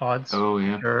pods. Oh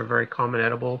yeah. They're a very common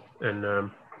edible, and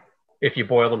if you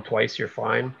boil them twice, you're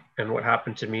fine. And what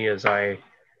happened to me is I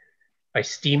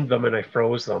steamed them and I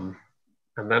froze them,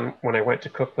 and then when I went to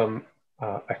cook them,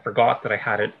 I forgot that I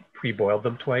hadn't pre-boiled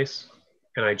them twice,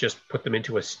 and I just put them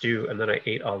into a stew, and then I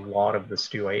ate a lot of the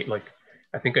stew. I ate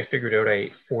I think I figured out I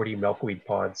ate 40 milkweed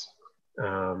pods.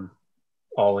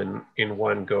 All in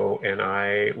one go, and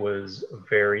I was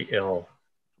very ill.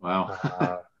 Wow.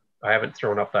 I haven't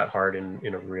thrown up that hard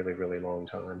in a really, really long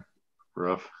time.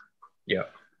 Rough. Yeah.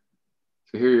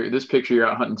 So here, this picture, you're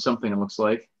out hunting something, it looks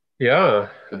like. Yeah.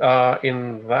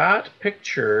 In that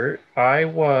picture, I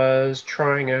was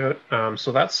trying out,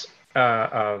 so that's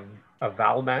a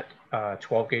Valmet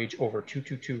 12 gauge over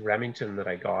 222 Remington that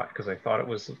I got because I thought it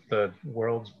was the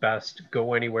world's best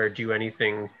go anywhere, do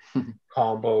anything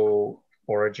combo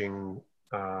foraging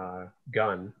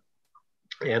gun.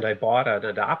 And I bought an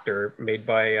adapter made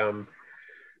by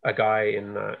a guy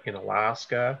in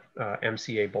Alaska,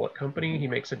 MCA Bullet Company. He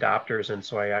makes adapters, and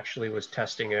so I actually was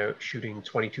testing out shooting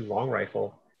 22 long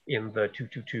rifle in the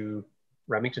 222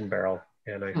 Remington barrel,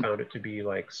 and I found it to be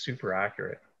super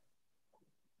accurate.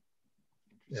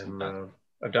 And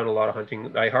I've done a lot of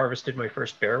hunting. I harvested my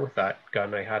first bear with that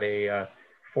gun. I had a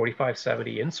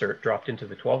 4570 insert dropped into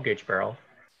the 12 gauge barrel,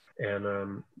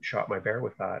 and shot my bear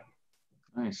with that.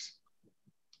 Nice.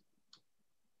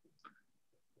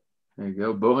 There you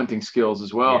go. Bow hunting skills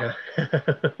as well. Yeah.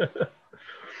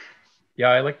 Yeah,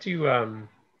 I like to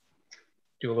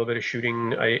do a little bit of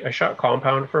shooting. I shot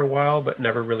compound for a while, but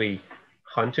never really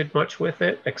hunted much with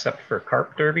it, except for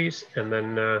carp derbies. And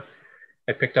then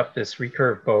I picked up this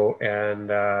recurve bow, and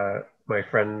my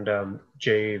friend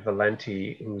Jay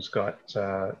Valenti, who's got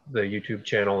the YouTube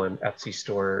channel and Etsy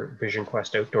store Vision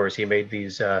Quest Outdoors, he made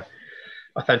these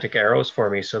authentic arrows for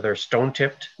me. So they're stone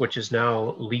tipped, which is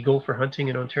now legal for hunting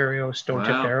in Ontario, stone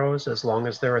tipped arrows, as long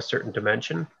as they're a certain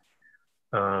dimension.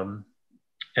 And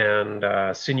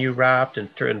sinew wrapped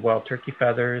and wild turkey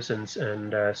feathers. And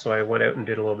so I went out and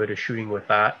did a little bit of shooting with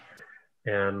that.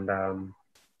 And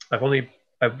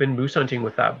I've been moose hunting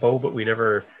with that bow, but we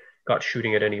never got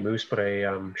shooting at any moose, but I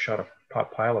shot a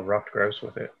pile of ruffed grouse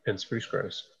with it and spruce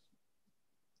grouse.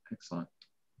 Excellent.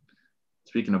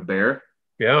 Speaking of bear.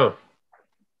 Yeah.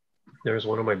 There's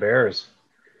one of my bears.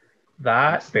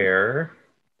 That bear,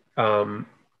 so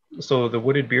the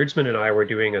Wooded Beardsman and I were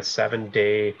doing a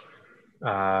 7-day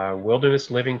Wilderness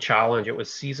Living Challenge. It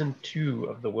was season 2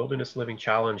 of the Wilderness Living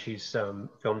Challenge. He's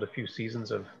filmed a few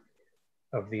seasons of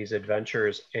these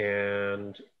adventures,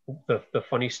 and the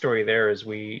funny story there is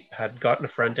we had gotten a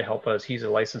friend to help us. He's a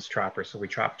licensed trapper, so we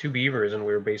trapped 2 beavers, and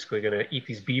we were basically going to eat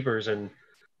these beavers and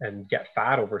and get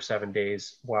fat over 7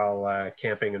 days while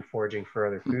camping and foraging for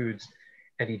other foods.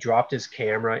 And he dropped his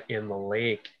camera in the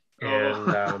lake,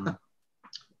 and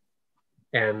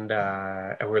and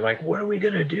we're like, what are we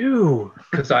gonna do?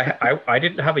 Because I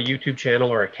didn't have a YouTube channel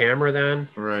or a camera then.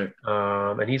 Right.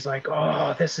 And he's like,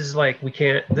 oh, this is like, we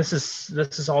can't. This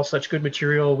is all such good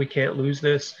material. We can't lose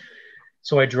this.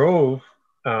 So I drove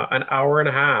an hour and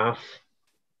a half,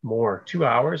 more, 2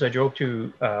 hours. I drove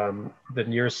to the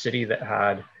nearest city that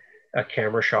had a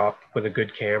camera shop with a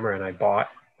good camera, and I bought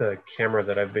the camera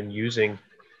that I've been using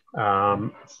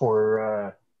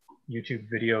for YouTube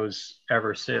videos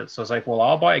ever since. So I was like, well,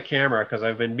 I'll buy a camera because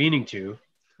I've been meaning to,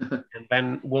 and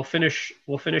then we'll finish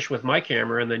with my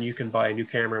camera, and then you can buy a new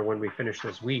camera when we finish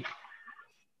this week.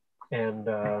 And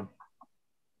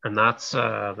that's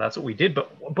what we did.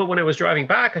 But when I was driving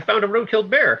back, I found a road-killed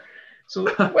bear. So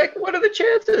like, what are the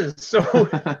chances?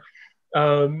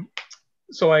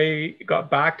 So I got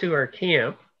back to our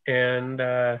camp,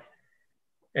 and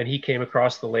he came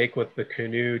across the lake with the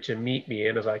canoe to meet me,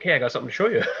 and I was like, hey, I got something to show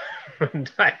you.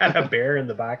 And I had a bear in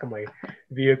the back of my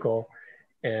vehicle,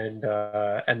 and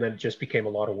then it just became a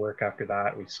lot of work after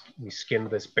that. We skinned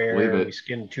this bear, we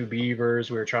skinned 2 beavers,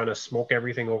 we were trying to smoke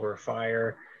everything over a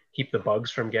fire, keep the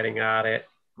bugs from getting at it,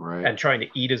 right, and trying to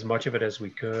eat as much of it as we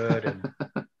could. And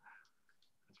that's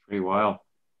pretty wild.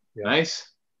 Yeah. Nice.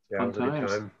 Yeah, it was a good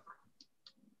time.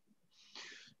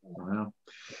 Wow.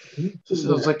 So it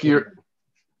sounds like you're...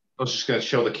 I was just going to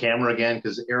show the camera again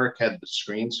because Eric had the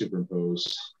screen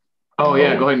superimposed. Oh,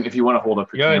 yeah. Go ahead if you want to hold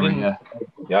up your camera.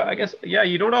 Yeah, I guess. Yeah,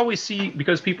 you don't always see,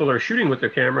 because people are shooting with their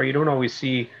camera, you don't always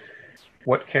see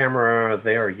what camera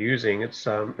they are using. It's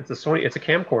a Sony, it's a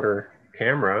camcorder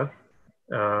camera.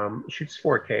 It shoots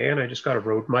 4K, and I just got a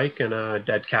Rode mic and a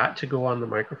dead cat to go on the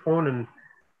microphone.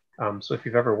 And so if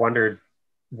you've ever wondered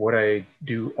what I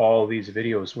do all these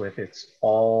videos with, it's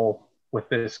all with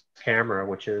this camera,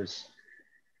 which is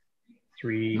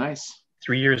 3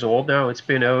 years old now. It's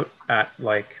been out at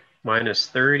like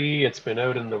 -30. It's been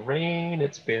out in the rain.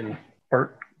 It's been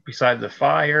burnt beside the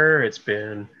fire. It's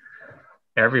been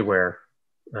everywhere.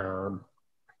 I'm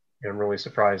really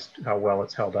surprised how well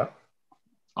it's held up.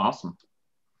 Awesome.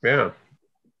 Yeah.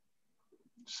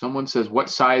 Someone says,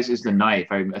 what size is the knife?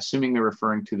 I'm assuming they're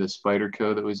referring to the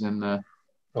Spyderco that was in the...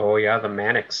 Oh yeah, the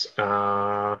Mannix.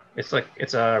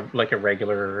 It's a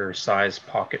regular size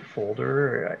pocket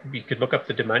folder. You could look up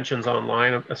the dimensions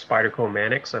online of a Spyderco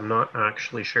Mannix. I'm not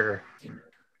actually sure.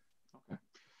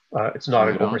 It's not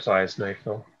an oversized knife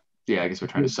though. Yeah, I guess we're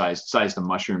trying to size the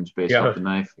mushrooms based off the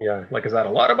knife. Yeah, like, is that a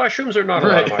lot of mushrooms or not a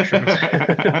lot of mushrooms?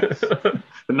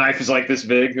 The knife is like this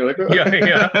big. You're like, oh.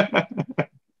 Yeah.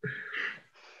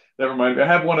 Never mind. I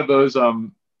have one of those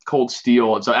cold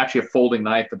steel. It's actually a folding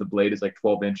knife, but the blade is like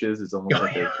 12 inches. It's almost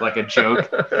like a joke.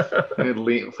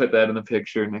 And put that in the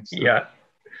picture next to it.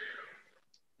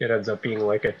 It ends up being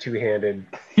like a two-handed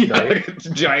knife. It's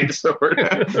a giant sword.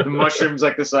 The mushrooms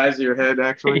like the size of your head,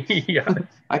 actually. Yeah.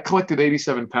 I collected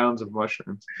 87 pounds of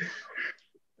mushrooms.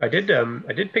 I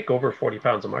did pick over 40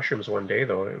 pounds of mushrooms one day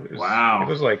though. Wow. It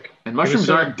was like, and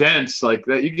mushrooms aren't dense like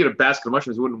that. You could get a basket of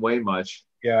mushrooms, it wouldn't weigh much.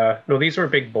 Yeah, no, these were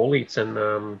big boletes, and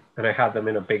I had them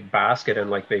in a big basket,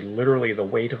 and like they literally, the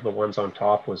weight of the ones on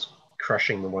top was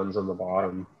crushing the ones on the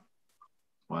bottom.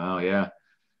 Wow, yeah.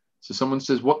 So someone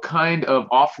says, what kind of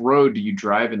off-road do you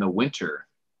drive in the winter?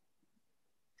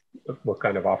 What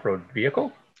kind of off-road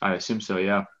vehicle? I assume so,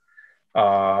 yeah.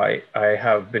 I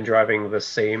have been driving the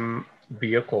same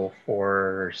vehicle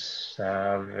for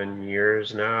 7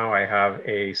 years now. I have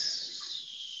a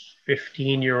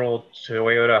 15-year-old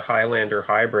Toyota Highlander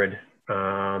hybrid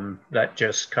that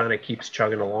just kind of keeps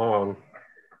chugging along.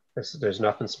 There's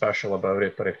nothing special about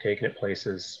it, but I've taken it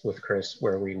places with Chris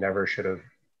where we never should have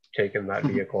taken that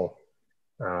vehicle.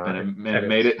 And it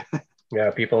made it.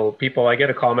 Yeah, people, I get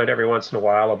a comment every once in a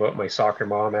while about my soccer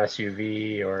mom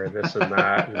SUV or this and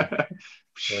that. And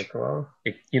like, well,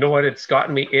 you know what? It's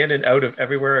gotten me in and out of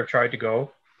everywhere I've tried to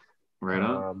go. Right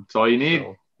on. That's all you need.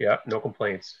 So, yeah, no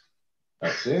complaints.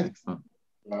 That's it.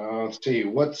 Let's see.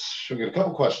 We got a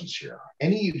couple questions here.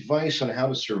 Any advice on how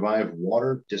to survive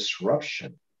water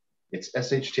disruption? It's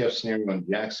SHTF scenario in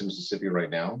Jackson, Mississippi right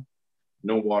now.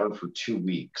 No water for 2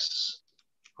 weeks.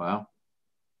 Wow.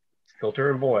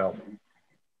 Filter and boil.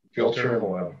 Filter and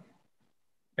boil.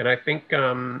 And I think,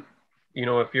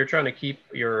 if you're trying to keep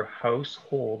your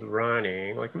household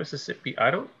running, like Mississippi,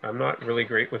 I'm not really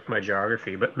great with my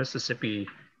geography, but Mississippi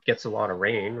gets a lot of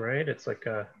rain, right? It's like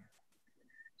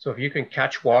so if you can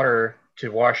catch water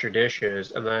to wash your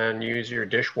dishes and then use your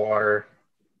dishwater,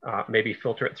 maybe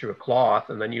filter it through a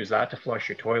cloth and then use that to flush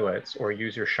your toilets, or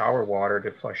use your shower water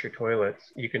to flush your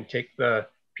toilets, you can take the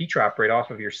P-trap right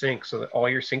off of your sink, so that all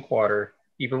your sink water,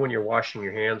 even when you're washing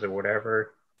your hands or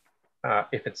whatever,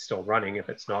 if it's still running, if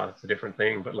it's not, it's a different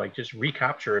thing. But like just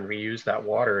recapture and reuse that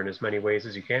water in as many ways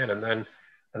as you can, and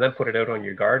then put it out on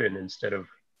your garden instead of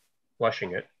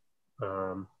flushing it.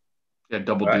 Yeah,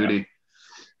 double duty.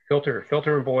 Filter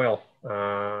and boil.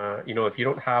 If you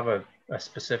don't have a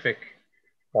specific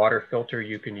water filter,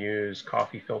 you can use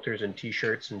coffee filters and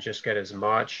t-shirts and just get as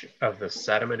much of the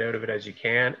sediment out of it as you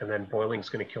can, and then boiling is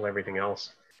going to kill everything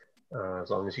else. As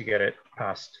long as you get it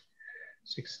past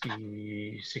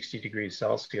 60 degrees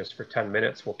Celsius for 10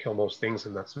 minutes will kill most things,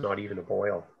 and that's not even a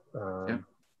boil.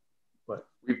 But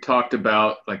we've talked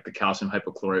about like the calcium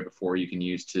hypochlorite before. You can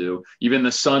use too. Even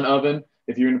the sun oven,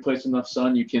 if you're in a place with enough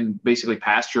sun, you can basically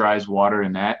pasteurize water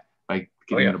in that by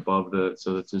getting it above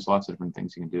so there's lots of different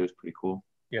things you can do. It's pretty cool.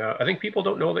 Yeah, I think people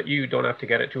don't know that you don't have to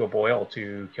get it to a boil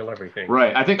to kill everything.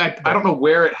 Right. I think I don't know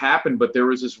where it happened, but there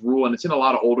was this rule, and it's in a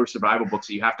lot of older survival books,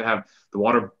 that you have to have the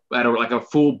water at a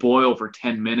full boil for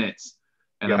 10 minutes.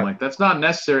 And I'm like, that's not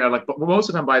necessary. I'm like, but most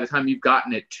of the time, by the time you've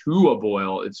gotten it to a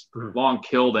boil, it's long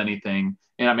killed anything.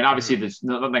 And I mean, obviously, there's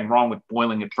nothing wrong with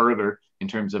boiling it further in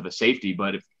terms of a safety.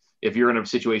 But if you're in a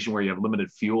situation where you have limited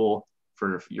fuel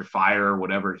for your fire or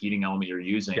whatever heating element you're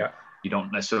using, you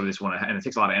don't necessarily just want to, and it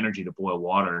takes a lot of energy to boil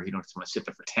water. You don't just want to sit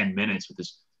there for 10 minutes with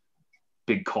this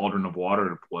big cauldron of water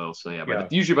to boil. So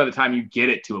but usually by the time you get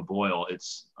it to a boil,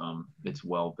 it's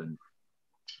well been.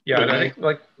 Yeah, and I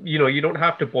think you don't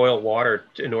have to boil water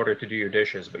in order to do your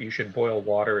dishes, but you should boil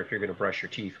water if you're going to brush your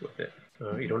teeth with it.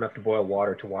 You don't have to boil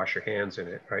water to wash your hands in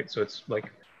it, right? So it's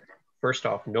like, first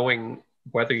off, knowing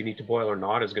whether you need to boil or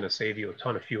not is going to save you a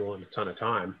ton of fuel and a ton of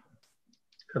time.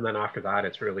 And then after that,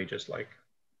 it's really just like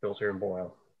filter and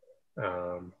boil.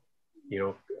 Go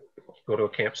to a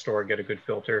camp store, get a good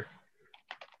filter.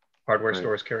 Hardware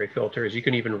stores carry filters. You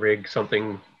can even rig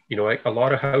something, like a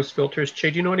lot of house filters.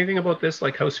 Che, do you know anything about this?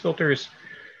 Like house filters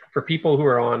for people who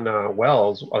are on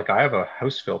wells, like I have a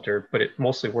house filter, but it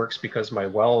mostly works because my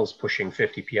well is pushing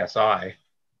 50 PSI,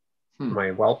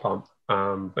 my well pump.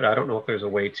 But I don't know if there's a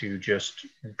way to just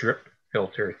drip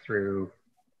filter through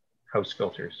house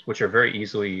filters, which are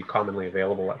very commonly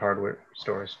available at hardware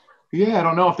stores. Yeah, I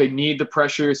don't know if they need the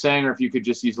pressure you're saying, or if you could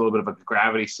just use a little bit of a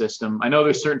gravity system. I know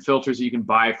there's certain filters that you can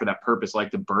buy for that purpose,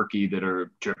 like the Berkey, that are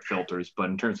drip filters. But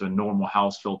in terms of a normal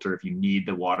house filter, if you need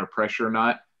the water pressure or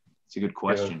not, it's a good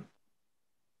question.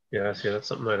 Yeah, see, that's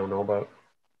something I don't know about.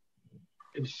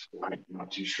 I'm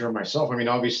not too sure myself. I mean,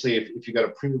 obviously, if you got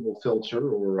a permeable filter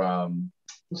or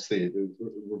what's the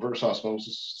reverse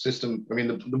osmosis system, I mean,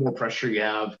 the more pressure you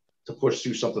have to push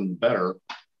through something, the better.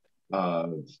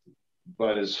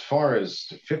 But as far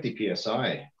as 50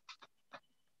 PSI,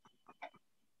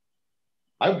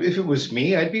 if it was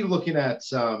me, I'd be looking at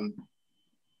a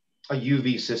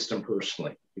UV system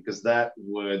personally, because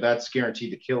that's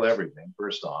guaranteed to kill everything,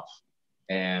 first off.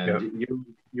 And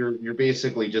you're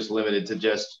basically just limited to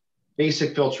just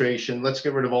basic filtration. Let's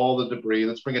get rid of all the debris.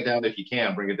 Let's bring it down, if you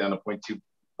can, bring it down to 0.2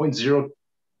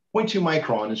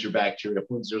 micron is your bacteria,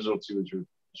 0.002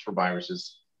 is for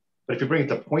viruses. But if you bring it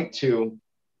to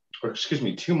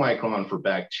 2 micron for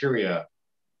bacteria,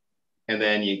 and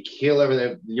then you kill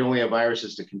everything, you only have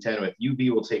viruses to contend with, UV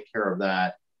will take care of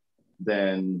that,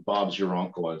 then Bob's your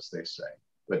uncle, as they say.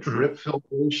 But drip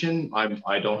filtration,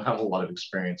 I don't have a lot of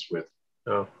experience with.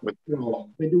 With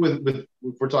they do with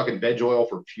if we're talking veg oil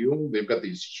for fuel, they've got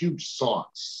these huge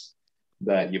socks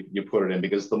that you put it in,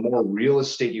 because the more real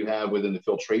estate you have within the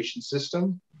filtration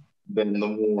system, then the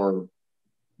more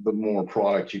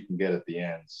product you can get at the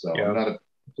end. So I'm not a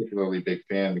particularly big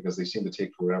fan, because they seem to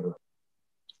take forever.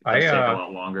 Take a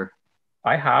lot longer.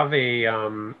 I have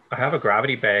a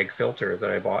gravity bag filter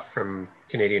that I bought from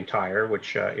Canadian Tire,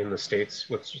 which in the States,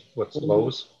 what's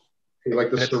Lowe's.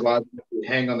 Like the survival, you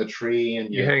hang on the tree,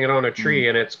 and you hang it on a tree,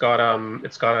 and it's got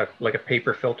a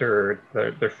paper filter.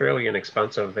 They're fairly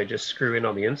inexpensive. They just screw in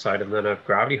on the inside, and then a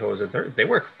gravity hose. And they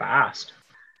work fast,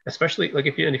 especially like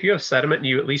if you have sediment, and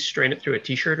you at least strain it through a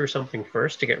t-shirt or something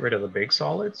first to get rid of the big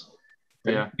solids.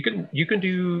 Yeah, you can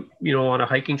do, on a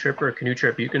hiking trip or a canoe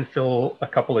trip, you can fill a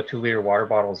couple of 2-liter water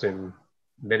bottles in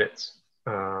minutes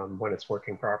when it's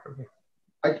working properly.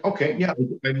 I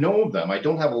know of them. I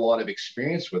don't have a lot of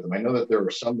experience with them. I know that there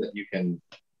are some that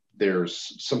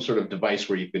there's some sort of device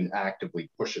where you can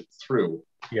actively push it through.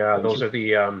 Yeah, those are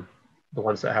the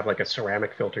ones that have like a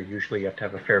ceramic filter. Usually you have to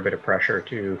have a fair bit of pressure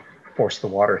to force the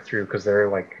water through, because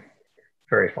they're like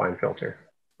very fine filter.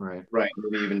 Right.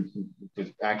 Maybe even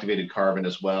activated carbon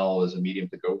as well as a medium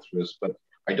to go through this. But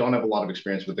I don't have a lot of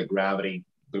experience with the gravity,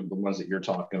 the ones that you're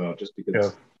talking about, just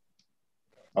because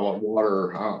I want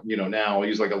water, now I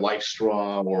use like a life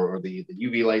straw or the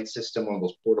UV light system, one of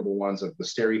those portable ones, like the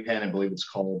SteriPen, I believe it's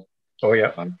called. Oh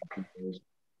yeah.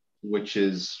 Which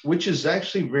is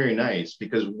actually very nice,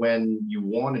 because when you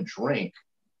want to drink,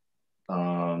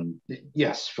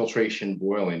 yes, filtration,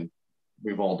 boiling,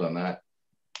 we've all done that,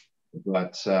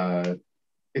 but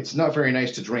it's not very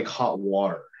nice to drink hot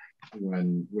water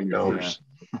when you're thirsty.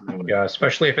 Yeah,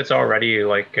 especially if it's already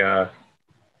like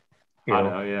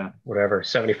yeah, whatever,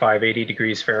 75, 80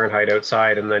 degrees Fahrenheit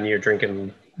outside, and then you're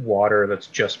drinking water that's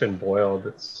just been boiled.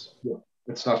 It's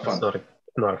not fun.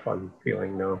 It's not a fun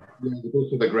feeling, no. Yeah, it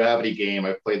goes to the gravity game.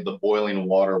 I played the boiling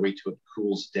water, wait till it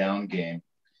cools down game.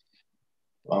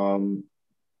 SPQR,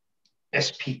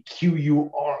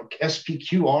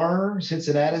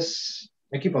 Cincinnati.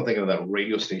 I keep on thinking of that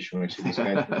radio station when I see these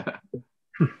guys.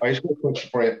 I just got a question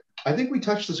for you. I think we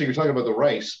touched this, so you're talking about the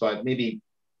rice, but maybe.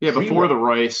 Yeah, before the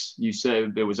rice, you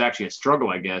said it was actually a struggle,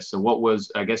 I guess. So what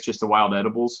was, I guess, just the wild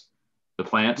edibles, the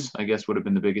plants, I guess, would have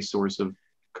been the biggest source of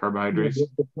carbohydrates.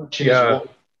 Yeah.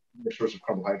 The source of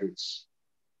carbohydrates.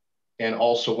 And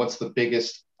also, what's the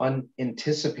biggest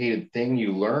unanticipated thing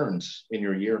you learned in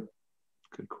your year?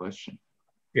 Good question.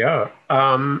 Yeah.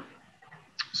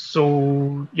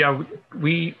 So yeah,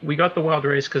 we got the wild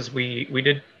rice because we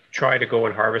did try to go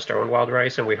and harvest our own wild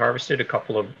rice, and we harvested a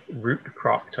couple of root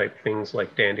crop type things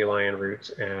like dandelion roots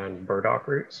and burdock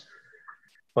roots.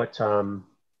 But and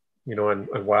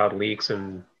wild leeks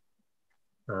and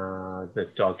the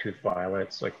dogtooth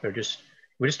violets, like we just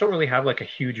don't really have like a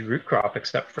huge root crop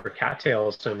except for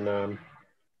cattails, and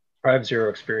I have zero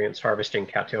experience harvesting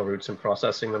cattail roots and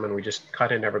processing them, and we just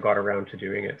kind of never got around to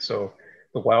doing it. So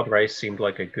the wild rice seemed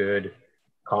like a good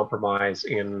compromise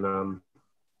in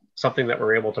something that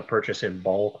we're able to purchase in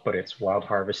bulk, but it's wild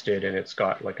harvested, and it's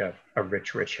got like a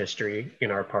rich history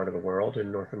in our part of the world,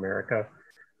 in North America,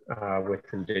 with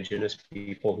indigenous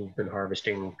people who've been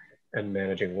harvesting and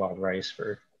managing wild rice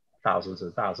for thousands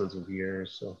and thousands of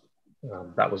years. So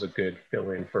that was a good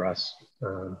fill-in for us.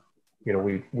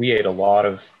 We ate a lot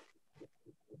of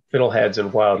fiddleheads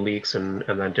and wild leeks, and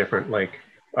then different, like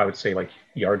I would say, like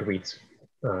yardweeds.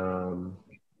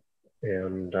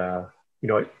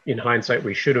 In hindsight,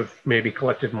 we should have maybe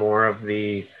collected more of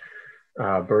the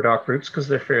burdock roots because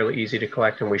they're fairly easy to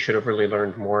collect, and we should have really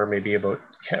learned more maybe about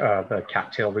the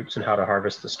cattail roots and how to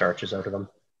harvest the starches out of them.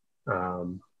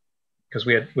 Because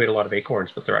we had a lot of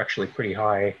acorns, but they're actually pretty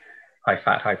high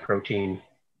fat, high protein,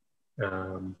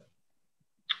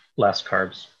 less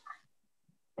carbs.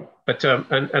 But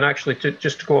and actually,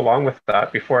 just to go along with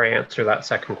that, before I answer that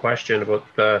second question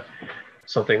about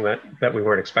something that we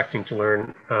weren't expecting to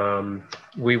learn,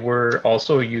 we were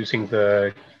also using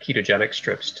the ketogenic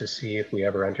strips to see if we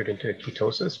ever entered into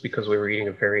ketosis, because we were eating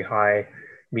a very high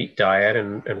meat diet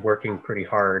and working pretty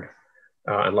hard,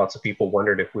 and lots of people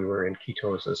wondered if we were in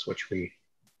ketosis, which we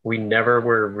never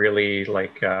were really.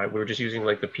 Like we were just using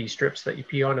like the pee strips that you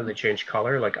pee on and they change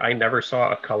color. Like I never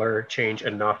saw a color change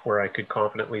enough where I could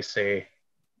confidently say,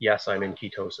 yes, I'm in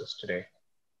ketosis today.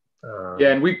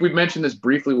 Yeah, and we've mentioned this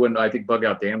briefly when I think Bug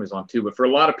Out Dan was on too, but for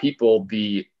a lot of people,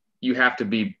 you have to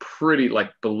be pretty like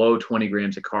below 20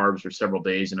 grams of carbs for several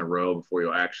days in a row before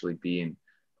you'll actually be in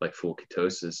like full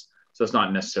ketosis. So it's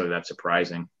not necessarily that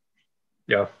surprising.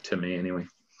 Yeah. To me anyway.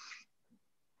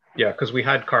 Yeah, because we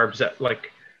had carbs that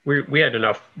like we had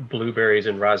enough blueberries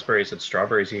and raspberries and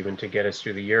strawberries even to get us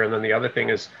through the year. And then the other thing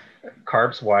is,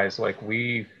 carbs wise, like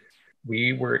we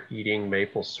were eating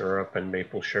maple syrup and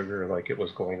maple sugar like it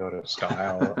was going out of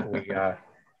style.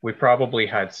 We probably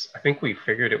had, I think we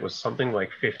figured it was something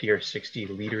like 50 or 60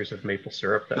 liters of maple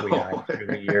syrup that we had through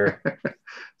the year.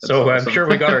 So awesome. I'm sure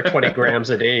we got our 20 grams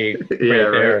a day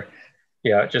there. Right.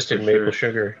 Yeah, just in maple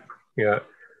sugar. Yeah.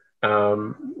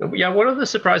 One of the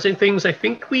surprising things, I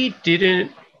think we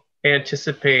didn't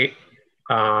anticipate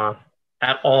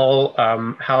at all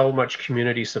how much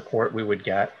community support we would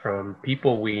get from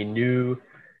people we knew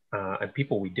and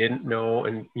people we didn't know,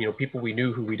 and people we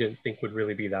knew who we didn't think would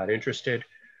really be that interested,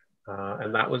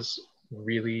 and that was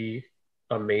really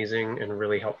amazing and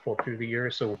really helpful through the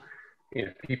year. So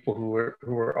people who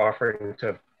were offering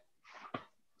to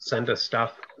send us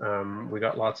stuff. We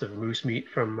got lots of moose meat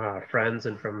from friends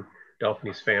and from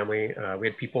Delphine's family. We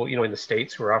had people, in the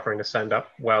States who were offering to send up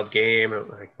wild game. And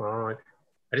like, well,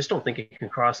 I just don't think it can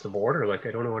cross the border. Like,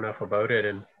 I don't know enough about it.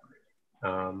 And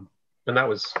that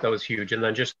was huge. And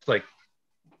then just like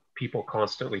people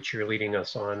constantly cheerleading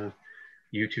us on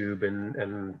YouTube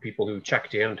and people who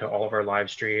checked in to all of our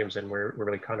live streams and were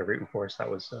really kind of rooting for us.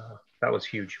 That was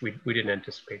huge. We didn't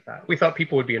anticipate that. We thought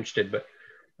people would be interested, but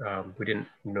we didn't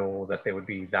know that they would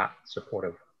be that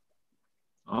supportive.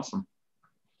 Awesome.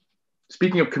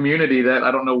 Speaking of community, that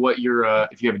I don't know what your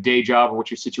if you have a day job or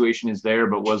what your situation is there,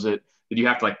 but did you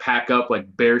have to like pack up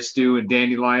like bear stew and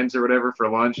dandelions or whatever for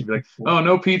lunch and be like, oh,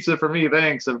 no pizza for me,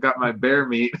 thanks, I've got my bear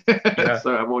meat. Yeah.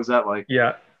 So what was that like?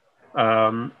 Yeah.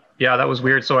 Yeah, that was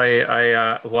weird. So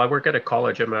I work at a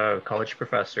college. I'm a college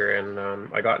professor, and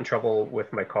I got in trouble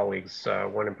with my colleagues.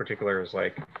 One in particular is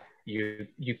like, you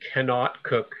cannot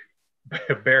cook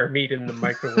bear meat in the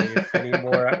microwave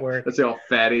anymore at work. That's all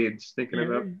fatty and stinking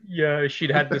it up. Yeah, she'd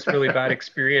had this really bad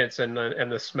experience, and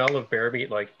the smell of bear meat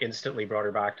like instantly brought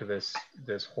her back to this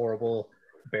horrible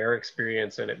bear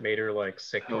experience, and it made her like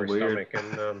sick to her stomach.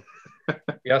 And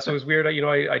yeah, so it was weird.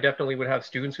 I definitely would have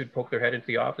students who'd poke their head into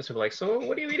the office and be like, "So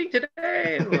what are you eating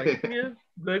today?" And I'm like, "Yeah,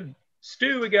 the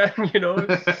stew again."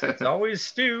 It's always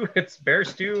stew. It's bear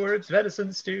stew or it's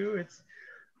venison stew. It's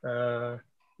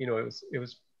it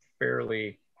was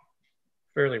fairly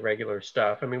regular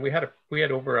stuff. I mean, we had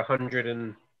over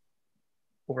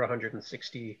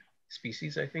 160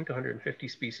 species, I think 150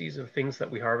 species of things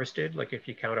that we harvested. Like if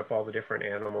you count up all the different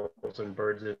animals and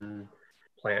birds and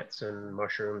plants and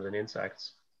mushrooms and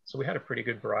insects. So we had a pretty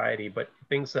good variety, but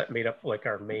things that made up like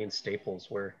our main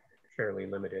staples were fairly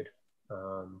limited.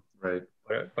 Right.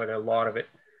 But a lot of it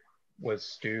was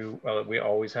stew. We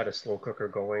always had a slow cooker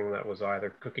going that was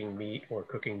either cooking meat or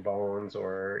cooking bones,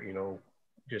 or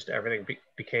just everything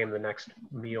became the next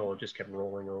meal. It just kept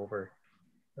rolling over.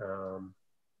 And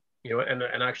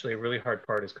actually a really hard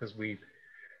part is because we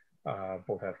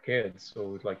both have kids,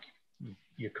 so like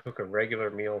you cook a regular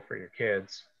meal for your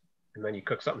kids and then you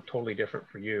cook something totally different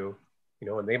for you,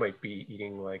 and they might be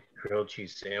eating like grilled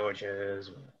cheese sandwiches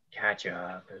with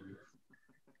ketchup and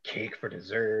cake for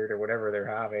dessert or whatever they're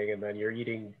having, and then you're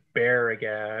eating bear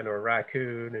again or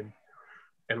raccoon,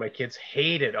 and my kids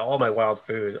hated all my wild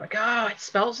food. Like, it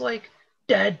smells like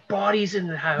dead bodies in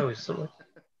the house. I'm like,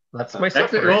 that's my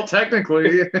supper. Well,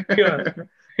 technically, yeah,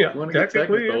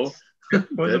 technically it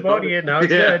was a body and now it's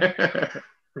dead.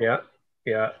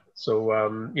 Yeah.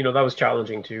 So that was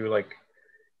challenging too. Like,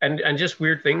 and just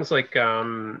weird things like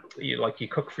you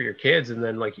cook for your kids, and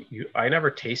then like I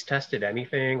never taste tested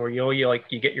anything, or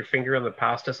you get your finger on the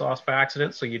pasta sauce by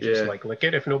accident, so you just like lick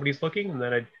it if nobody's looking, and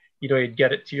then you'd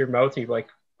get it to your mouth and you'd be like,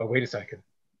 oh, wait a second,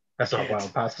 that's not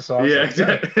wild pasta sauce. Yeah,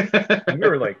 exactly.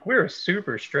 we were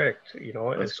super strict,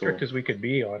 That's as strict cool. as we could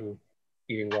be on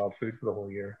eating wild food for the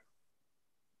whole year.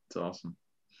 It's awesome.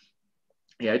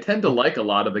 Yeah, I tend to like a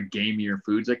lot of the gamier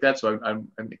foods like that, so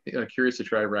I'm curious to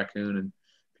try raccoon and a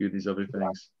few of these other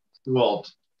things. Well,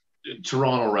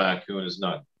 Toronto raccoon is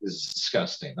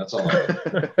disgusting. That's all. It's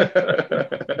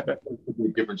a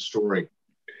different story.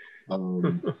 I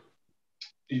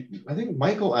think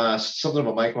Michael asked something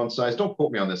about micron size. Don't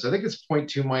quote me on this. I think it's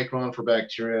 0.2 micron for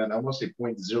bacteria, and I want to say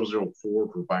 0.004 for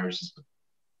viruses.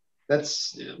 But I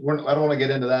don't want to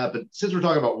get into that. But since we're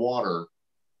talking about water,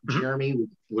 Jeremy,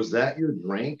 was that your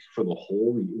drink for the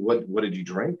whole? What did you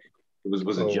drink?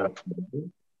 Was it just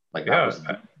like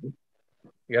that?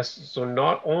 Yes. So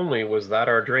not only was that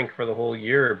our drink for the whole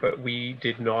year, but we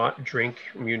did not drink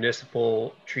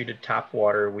municipal treated tap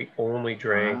water. We only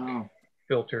drank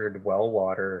filtered well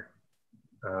water,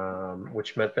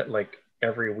 which meant that like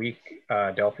every week,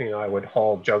 Delphine and I would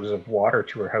haul jugs of water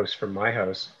to her house from my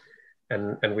house,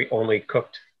 and we only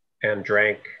cooked and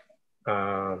drank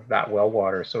that well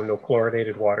water. So no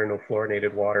chlorinated water, no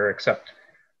fluorinated water, except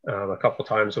a couple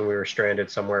times when we were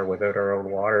stranded somewhere without our own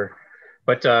water.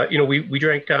 But we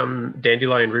drank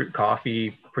dandelion root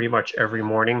coffee pretty much every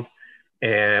morning,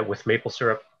 and with maple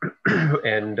syrup,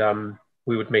 and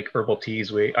we would make herbal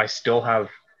teas. I still have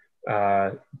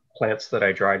plants that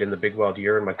I dried in the big wild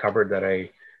year in my cupboard that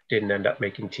I didn't end up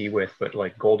making tea with, but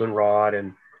like goldenrod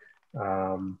and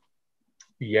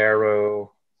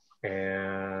yarrow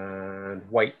and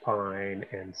white pine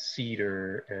and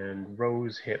cedar and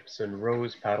rose hips and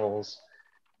rose petals.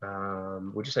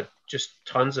 We just had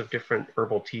tons of different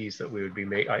herbal teas that we would be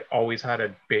making. I always had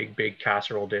a big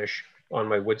casserole dish on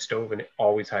my wood stove, and it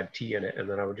always had tea in it. And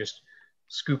then I would just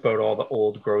scoop out all the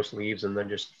old gross leaves and then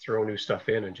just throw new stuff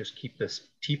in and just keep this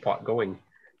teapot going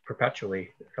perpetually,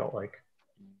 it felt like.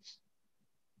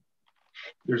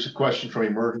 There's a question from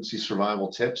Emergency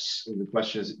Survival Tips. And the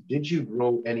question is, did you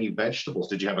grow any vegetables?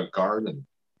 Did you have a garden?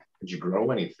 Did you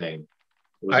grow anything?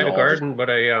 I had a garden, but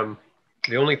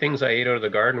the only things I ate out of the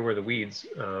garden were the weeds.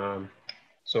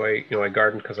 So I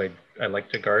gardened because I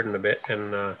like to garden a bit,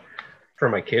 and for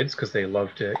my kids because they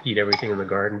love to eat everything in the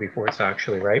garden before it's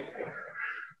actually ripe.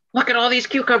 Look at all these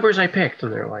cucumbers I picked,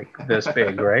 and they're like this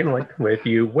big, right? And like, if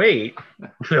you wait,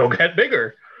 they'll get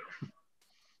bigger.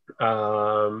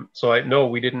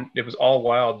 We didn't. It was all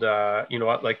wild.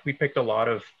 Like we picked a lot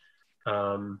of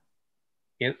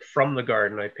from the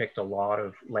garden, I picked a lot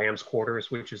of lamb's quarters,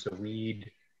 which is a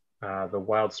weed, the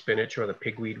wild spinach, or the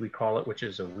pigweed we call it, which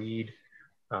is a weed,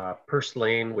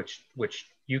 purslane, which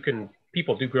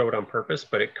people do grow it on purpose,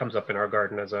 but it comes up in our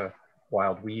garden as a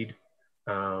wild weed.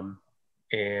 And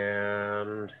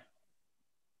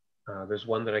there's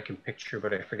one that I can picture,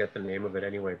 but I forget the name of it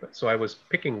anyway. But so I was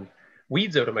picking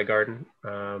weeds out of my garden,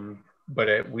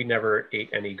 but we never ate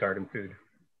any garden food.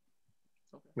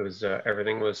 It was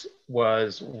everything was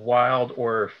wild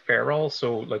or feral.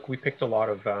 So like we picked a lot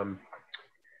of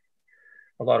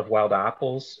wild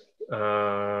apples.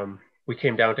 We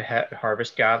came down to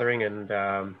harvest gathering, and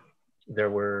there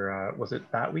were was it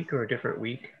that week or a different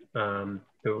week?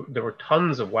 There were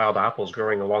tons of wild apples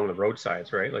growing along the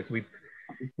roadsides, right? Like we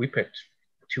picked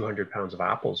 200 pounds of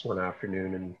apples one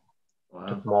afternoon and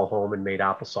took them all home and made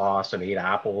applesauce and ate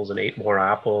apples and ate more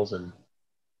apples. And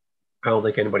I don't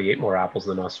think anybody ate more apples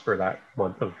than us for that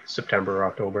month of September or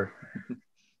October.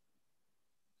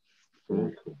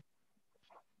 Cool.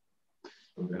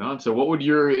 Right on. So what would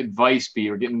your advice be?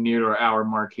 We're getting near our hour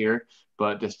mark here,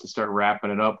 but just to start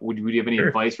wrapping it up, would you have any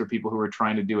advice for people who are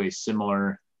trying to do a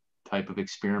similar type of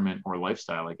experiment or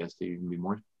lifestyle, I guess, to even be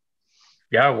more?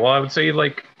 Yeah, well, I would say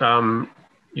like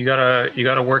you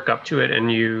gotta work up to it,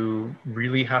 and you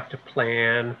really have to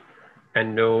plan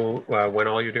and know when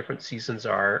all your different seasons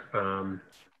are,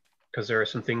 because there are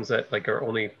some things that like are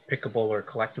only pickable or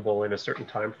collectible in a certain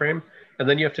time frame, and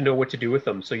then you have to know what to do with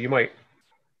them. So you might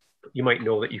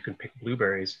know that you can pick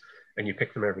blueberries and you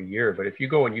pick them every year, but if you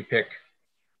go and you pick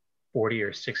 40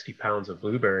 or 60 pounds of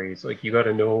blueberries, like you got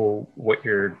to know what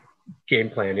your game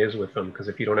plan is with them, because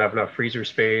if you don't have enough freezer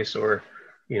space, or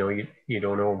you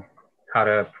don't know how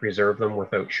to preserve them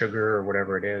without sugar or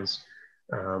whatever it is,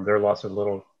 there are lots of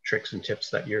little tricks and tips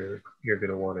that you're going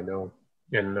to want to know.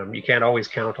 And you can't always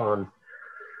count on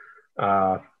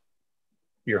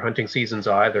your hunting seasons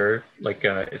either. Like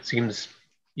it seems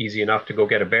easy enough to go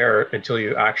get a bear until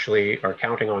you actually are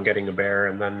counting on getting a bear,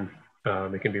 and then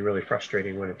it can be really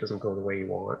frustrating when it doesn't go the way you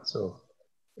want. So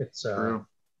it's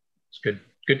good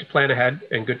to plan ahead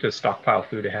and good to stockpile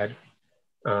food ahead.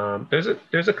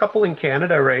 There's a couple in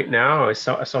Canada right now.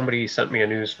 Somebody sent me a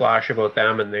news flash about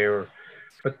them, and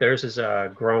but theirs is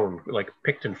grown, like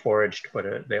picked and foraged,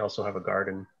 but they also have a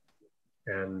garden.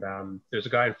 And there's a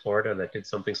guy in Florida that did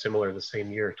something similar the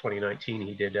same year, 2019.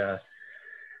 He did a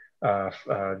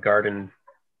garden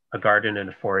and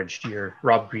a foraged year.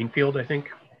 Rob Greenfield, I think.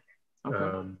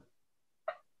 Okay.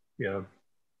 Yeah.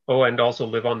 Oh, and also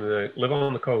live on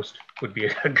the coast would be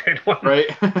a good one.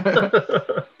 Right.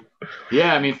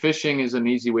 Yeah, I mean, fishing is an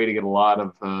easy way to get a lot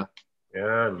of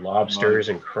and lobsters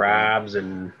and crabs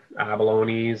and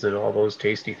abalones and all those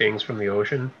tasty things from the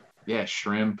ocean. Yeah,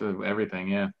 shrimp, everything.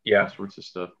 Yeah. Yeah. All sorts of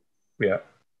stuff. Yeah.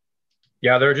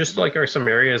 Yeah, there just are some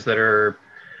areas that are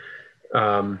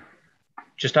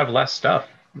just have less stuff,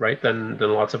 right, than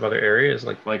lots of other areas.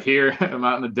 Like here, I'm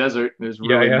out in the desert. There's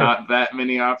really not that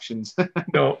many options.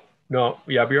 No.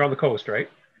 Yeah, but you're on the coast, right?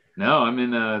 No, I'm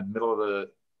in the middle of the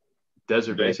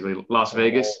desert, basically. Las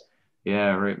Vegas.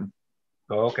 Yeah, right.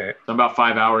 Oh, okay. So I'm about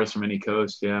 5 hours from any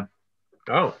coast, yeah.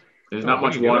 Oh. There's not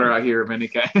much water out here of any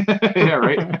kind. Yeah,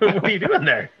 right. What are you doing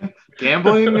there?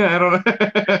 Gambling? I don't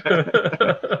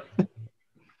know.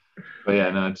 But yeah,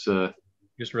 no, it's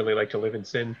just really like to live in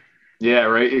sin. Yeah,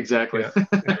 right, exactly.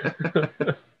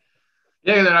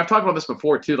 Yeah, and I've talked about this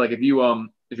before too. Like if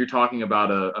you're talking about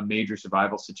a major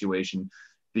survival situation,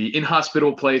 the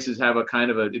inhospitable places have a kind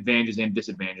of advantages and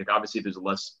disadvantage. Like obviously there's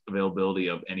less availability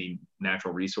of any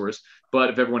natural resource, but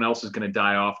if everyone else is going to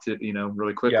die off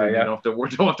really quickly, you don't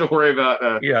have to worry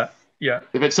about yeah.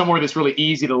 If it's somewhere that's really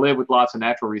easy to live with lots of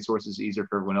natural resources, it's easier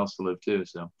for everyone else to live too.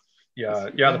 So yeah.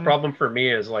 The problem for me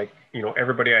is like,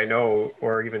 everybody I know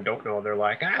or even don't know, they're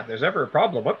like, if there's ever a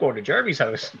problem, I'm going to Jeremy's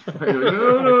house.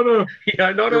 No.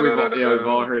 Yeah, no. Yeah, we've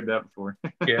all heard that before.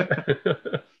 Yeah.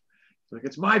 Like,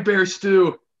 it's my bear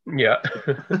stew. Yeah.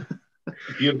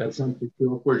 Beautiful country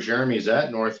where Jeremy's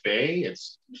at, North Bay.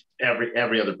 It's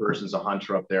every other person's a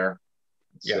hunter up there.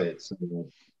 And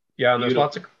there's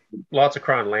lots of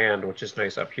crown land, which is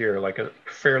nice up here, like a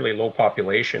fairly low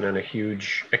population and a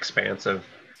huge expanse of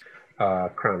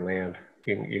crown land.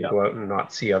 You can go out and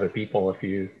not see other people if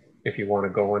you want to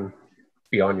go and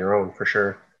be on your own, for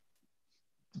sure.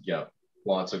 Yeah,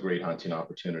 lots of great hunting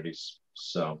opportunities.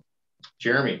 So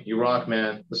Jeremy, you rock,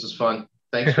 man. This is fun.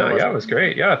 Thanks so much. Yeah, it was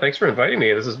great. Yeah, thanks for inviting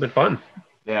me. This has been fun.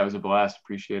 Yeah, it was a blast.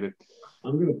 Appreciate it.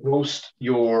 I'm going to post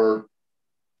your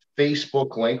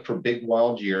Facebook link for Big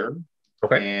Wild Year.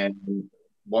 Okay. And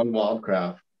One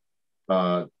Wildcraft.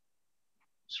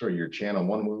 Your channel,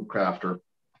 One Wildcrafter.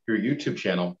 your YouTube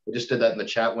channel. I just did that in the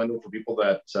chat window for people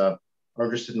that are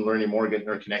interested in learning more, getting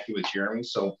or connecting with Jeremy.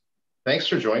 So thanks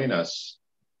for joining us.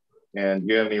 And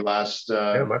do you have any last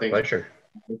my things pleasure.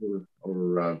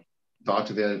 or talk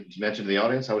to mention to the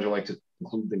audience? How would you like to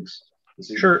conclude things this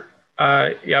evening? Sure.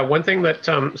 Yeah, one thing that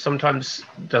sometimes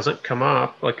doesn't come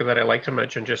up, like that I like to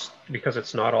mention, just because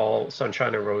it's not all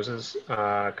sunshine and roses,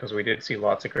 because we did see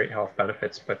lots of great health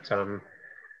benefits, but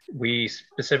we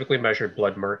specifically measured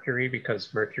blood mercury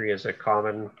because mercury is a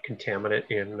common contaminant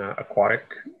in aquatic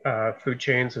food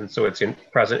chains, and so it's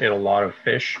present in a lot of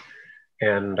fish.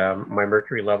 And my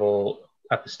mercury level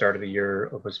at the start of the year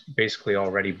was basically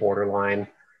already borderline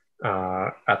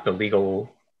at the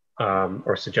legal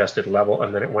or suggested level,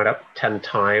 and then it went up 10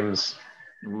 times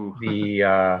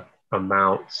the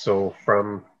amount. So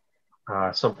from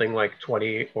something like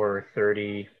 20 or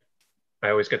 30, I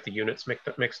always get the units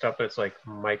mixed up, but it's like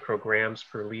micrograms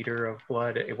per liter of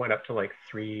blood. It went up to like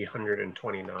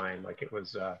 329. Like it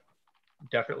was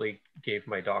definitely gave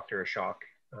my doctor a shock.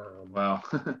 Wow.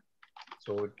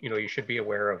 So, you should be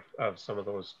aware of some of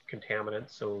those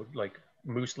contaminants. So like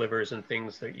moose livers and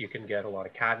things that you can get a lot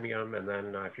of cadmium. And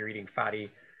then if you're eating fatty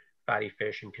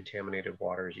fish and contaminated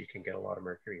waters, you can get a lot of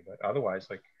mercury. But otherwise,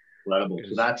 like... Incredible.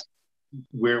 So that's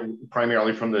where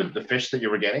primarily from the fish that you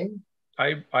were getting?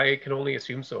 I can only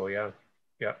assume so, yeah.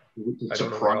 Yeah. I don't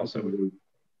know where else I would...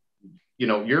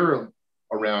 You're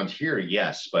around here,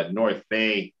 yes, but North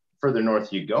Bay, further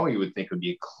north you go, you would think would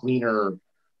be a cleaner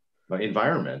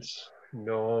environment.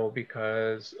 No,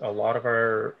 because a lot of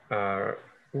our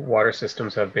water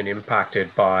systems have been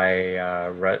impacted by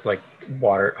like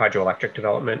water hydroelectric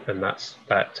development, and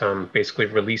that basically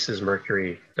releases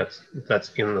mercury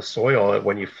that's in the soil.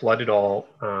 When you flood it all,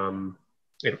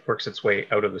 it works its way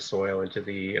out of the soil into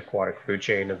the aquatic food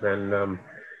chain, and then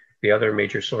the other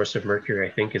major source of mercury,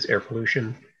 I think, is air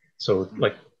pollution. So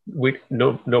like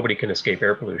nobody can escape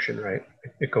air pollution, right?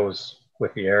 It goes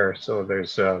with the air. So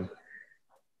there's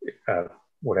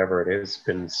whatever it is,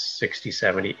 been 60,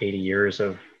 70, 80 years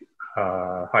of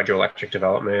hydroelectric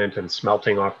development and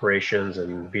smelting operations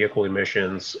and vehicle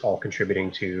emissions, all contributing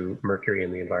to mercury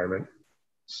in the environment.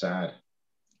 Sad.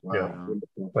 Wow.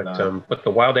 Yeah. But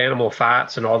the wild animal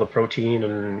fats and all the protein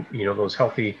and, those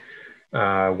healthy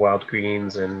wild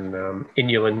greens and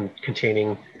inulin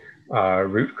containing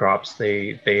root crops,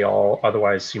 they all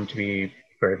otherwise seem to be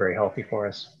very, very healthy for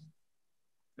us.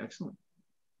 Excellent.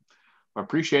 I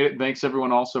appreciate it. Thanks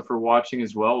everyone also for watching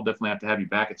as well. We'll definitely have to have you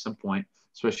back at some point,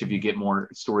 especially if you get more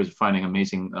stories of finding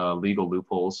amazing legal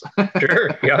loopholes. Sure.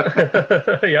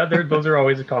 Yeah. Yeah. Those are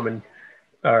always a common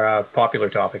or popular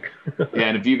topic. Yeah.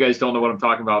 And if you guys don't know what I'm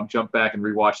talking about, jump back and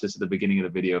rewatch this at the beginning of the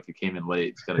video. If you came in late,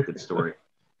 it's got a good story.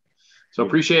 So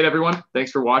appreciate everyone.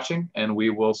 Thanks for watching, and we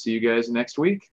will see you guys next week.